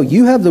we go?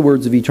 You have the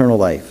words of eternal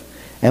life.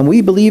 And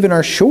we believe and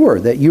are sure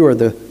that you are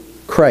the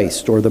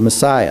Christ, or the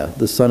Messiah,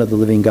 the Son of the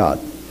living God."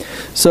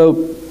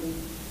 So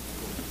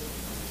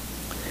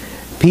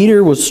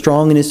Peter was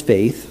strong in his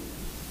faith.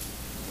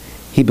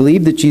 He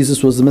believed that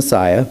Jesus was the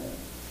Messiah.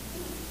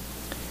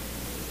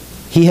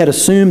 He had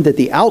assumed that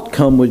the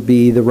outcome would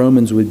be the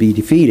Romans would be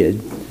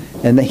defeated,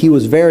 and that he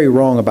was very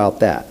wrong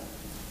about that.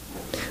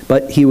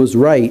 But he was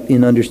right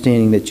in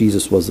understanding that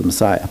Jesus was the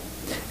Messiah.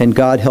 And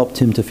God helped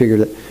him to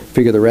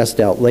figure the rest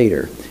out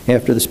later,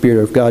 after the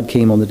Spirit of God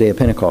came on the day of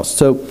Pentecost.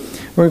 So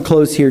we're going to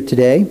close here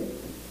today,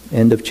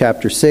 end of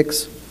chapter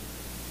 6.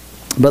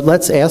 But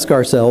let's ask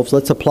ourselves,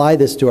 let's apply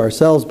this to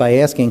ourselves by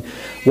asking,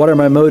 what are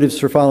my motives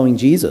for following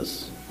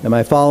Jesus? Am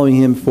I following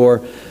him for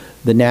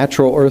the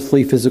natural,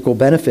 earthly, physical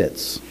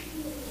benefits?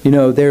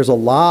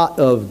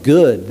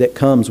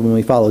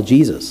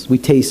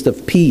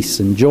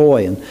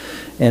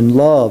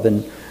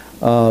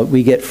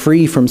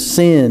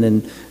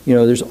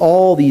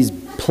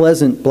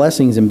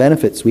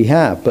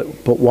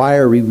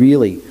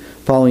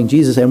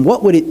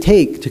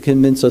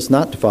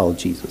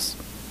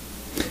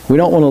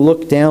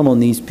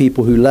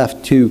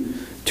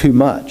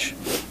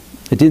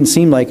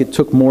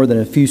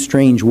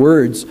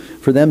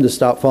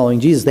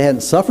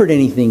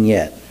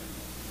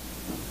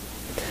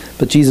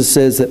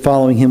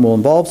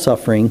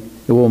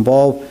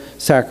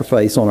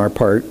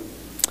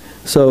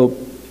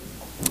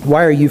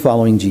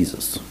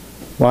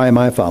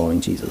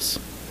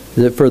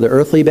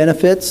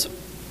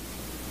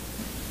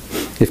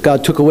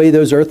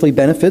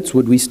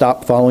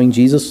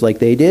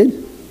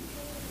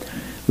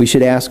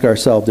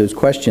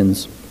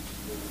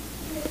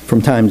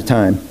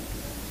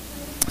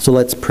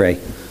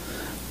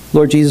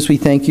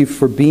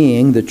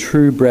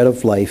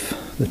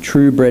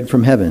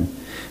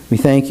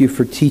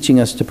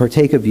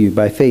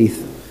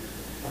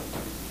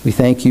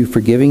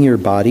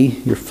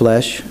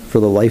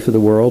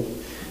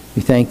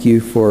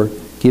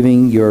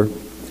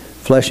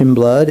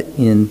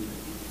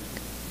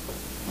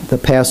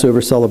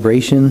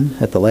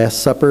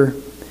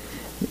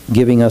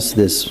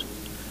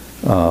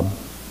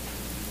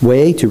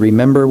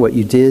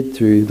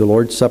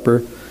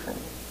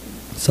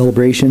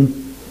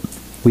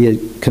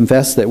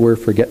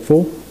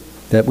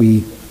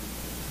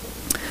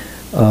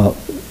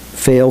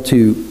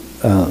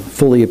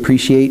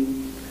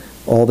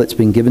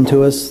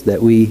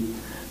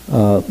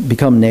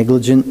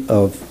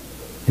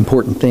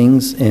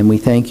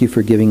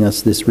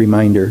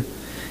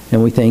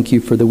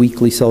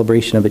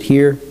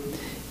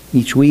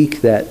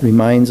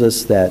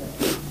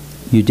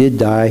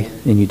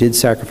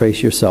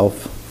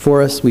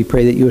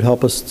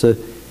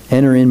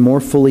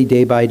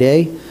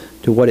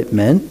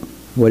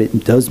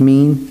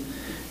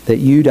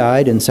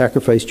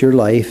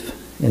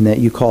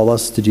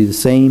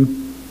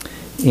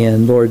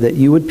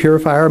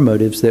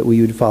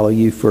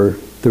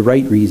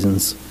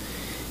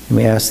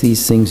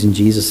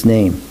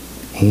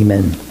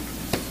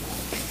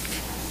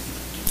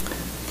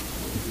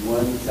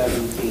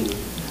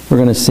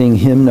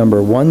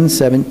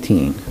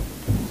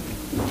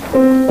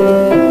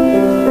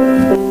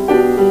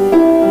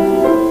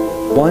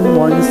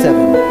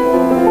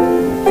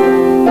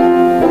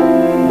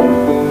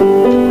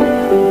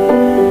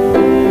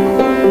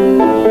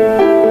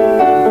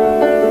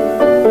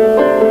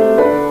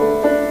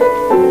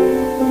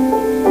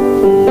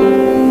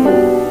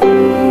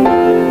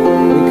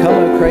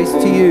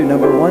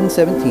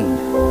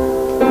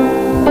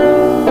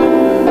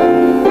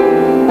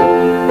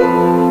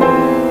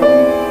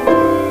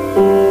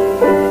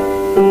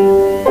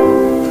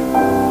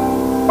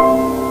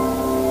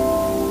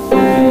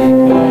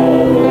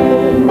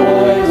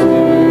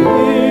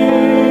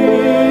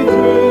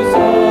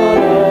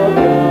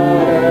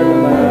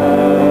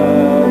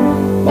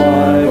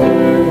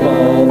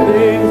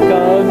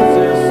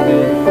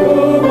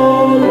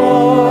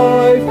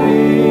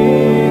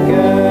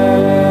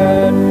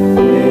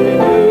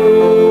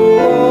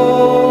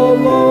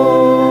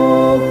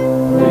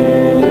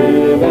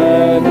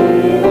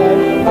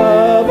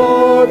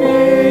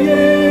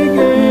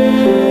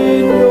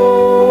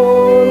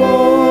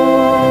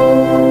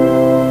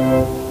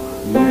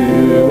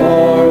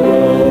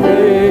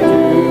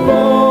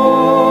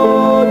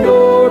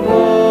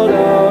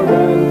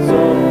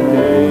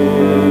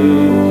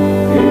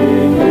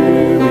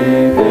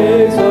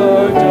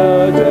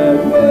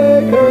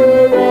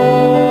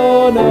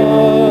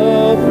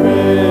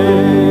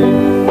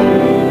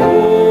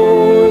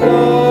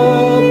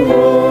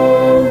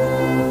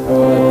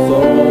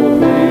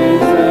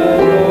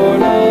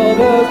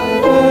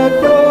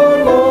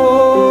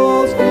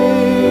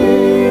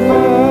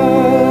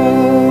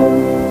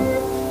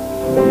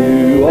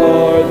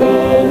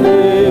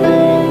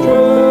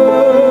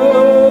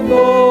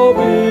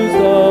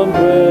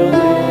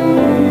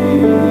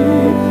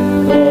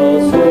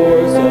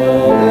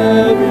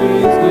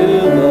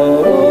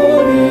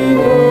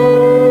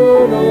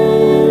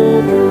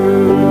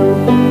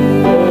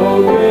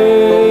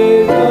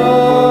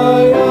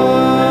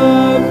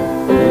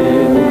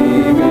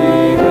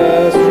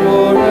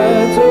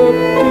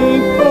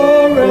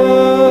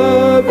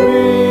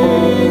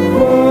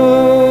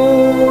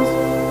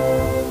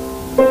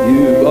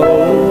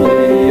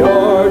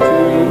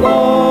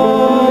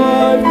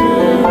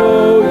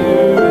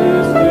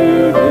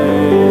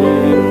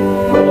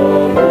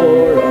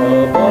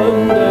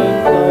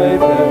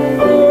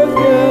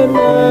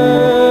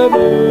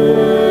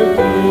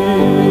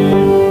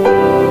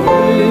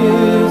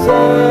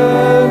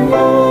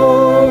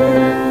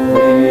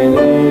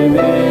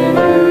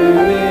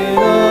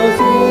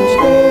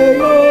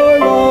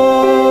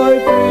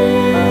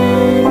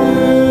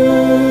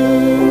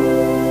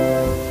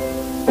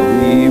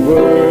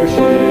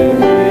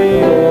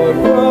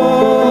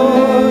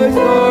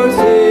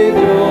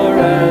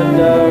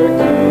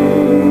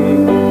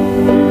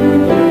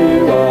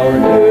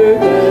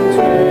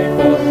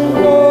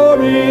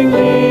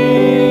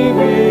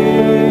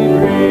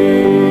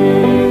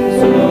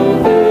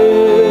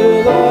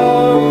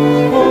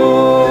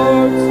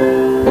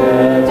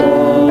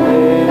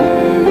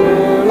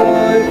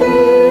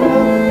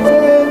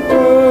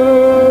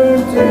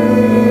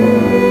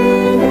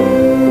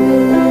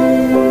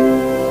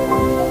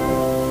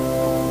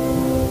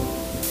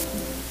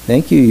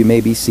 Thank you. You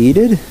may be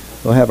seated.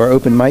 We'll have our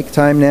open mic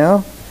time now.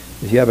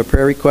 If you have a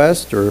prayer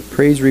request or a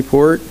praise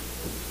report,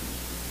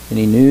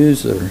 any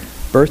news or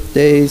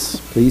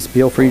birthdays, please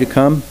feel free to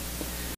come.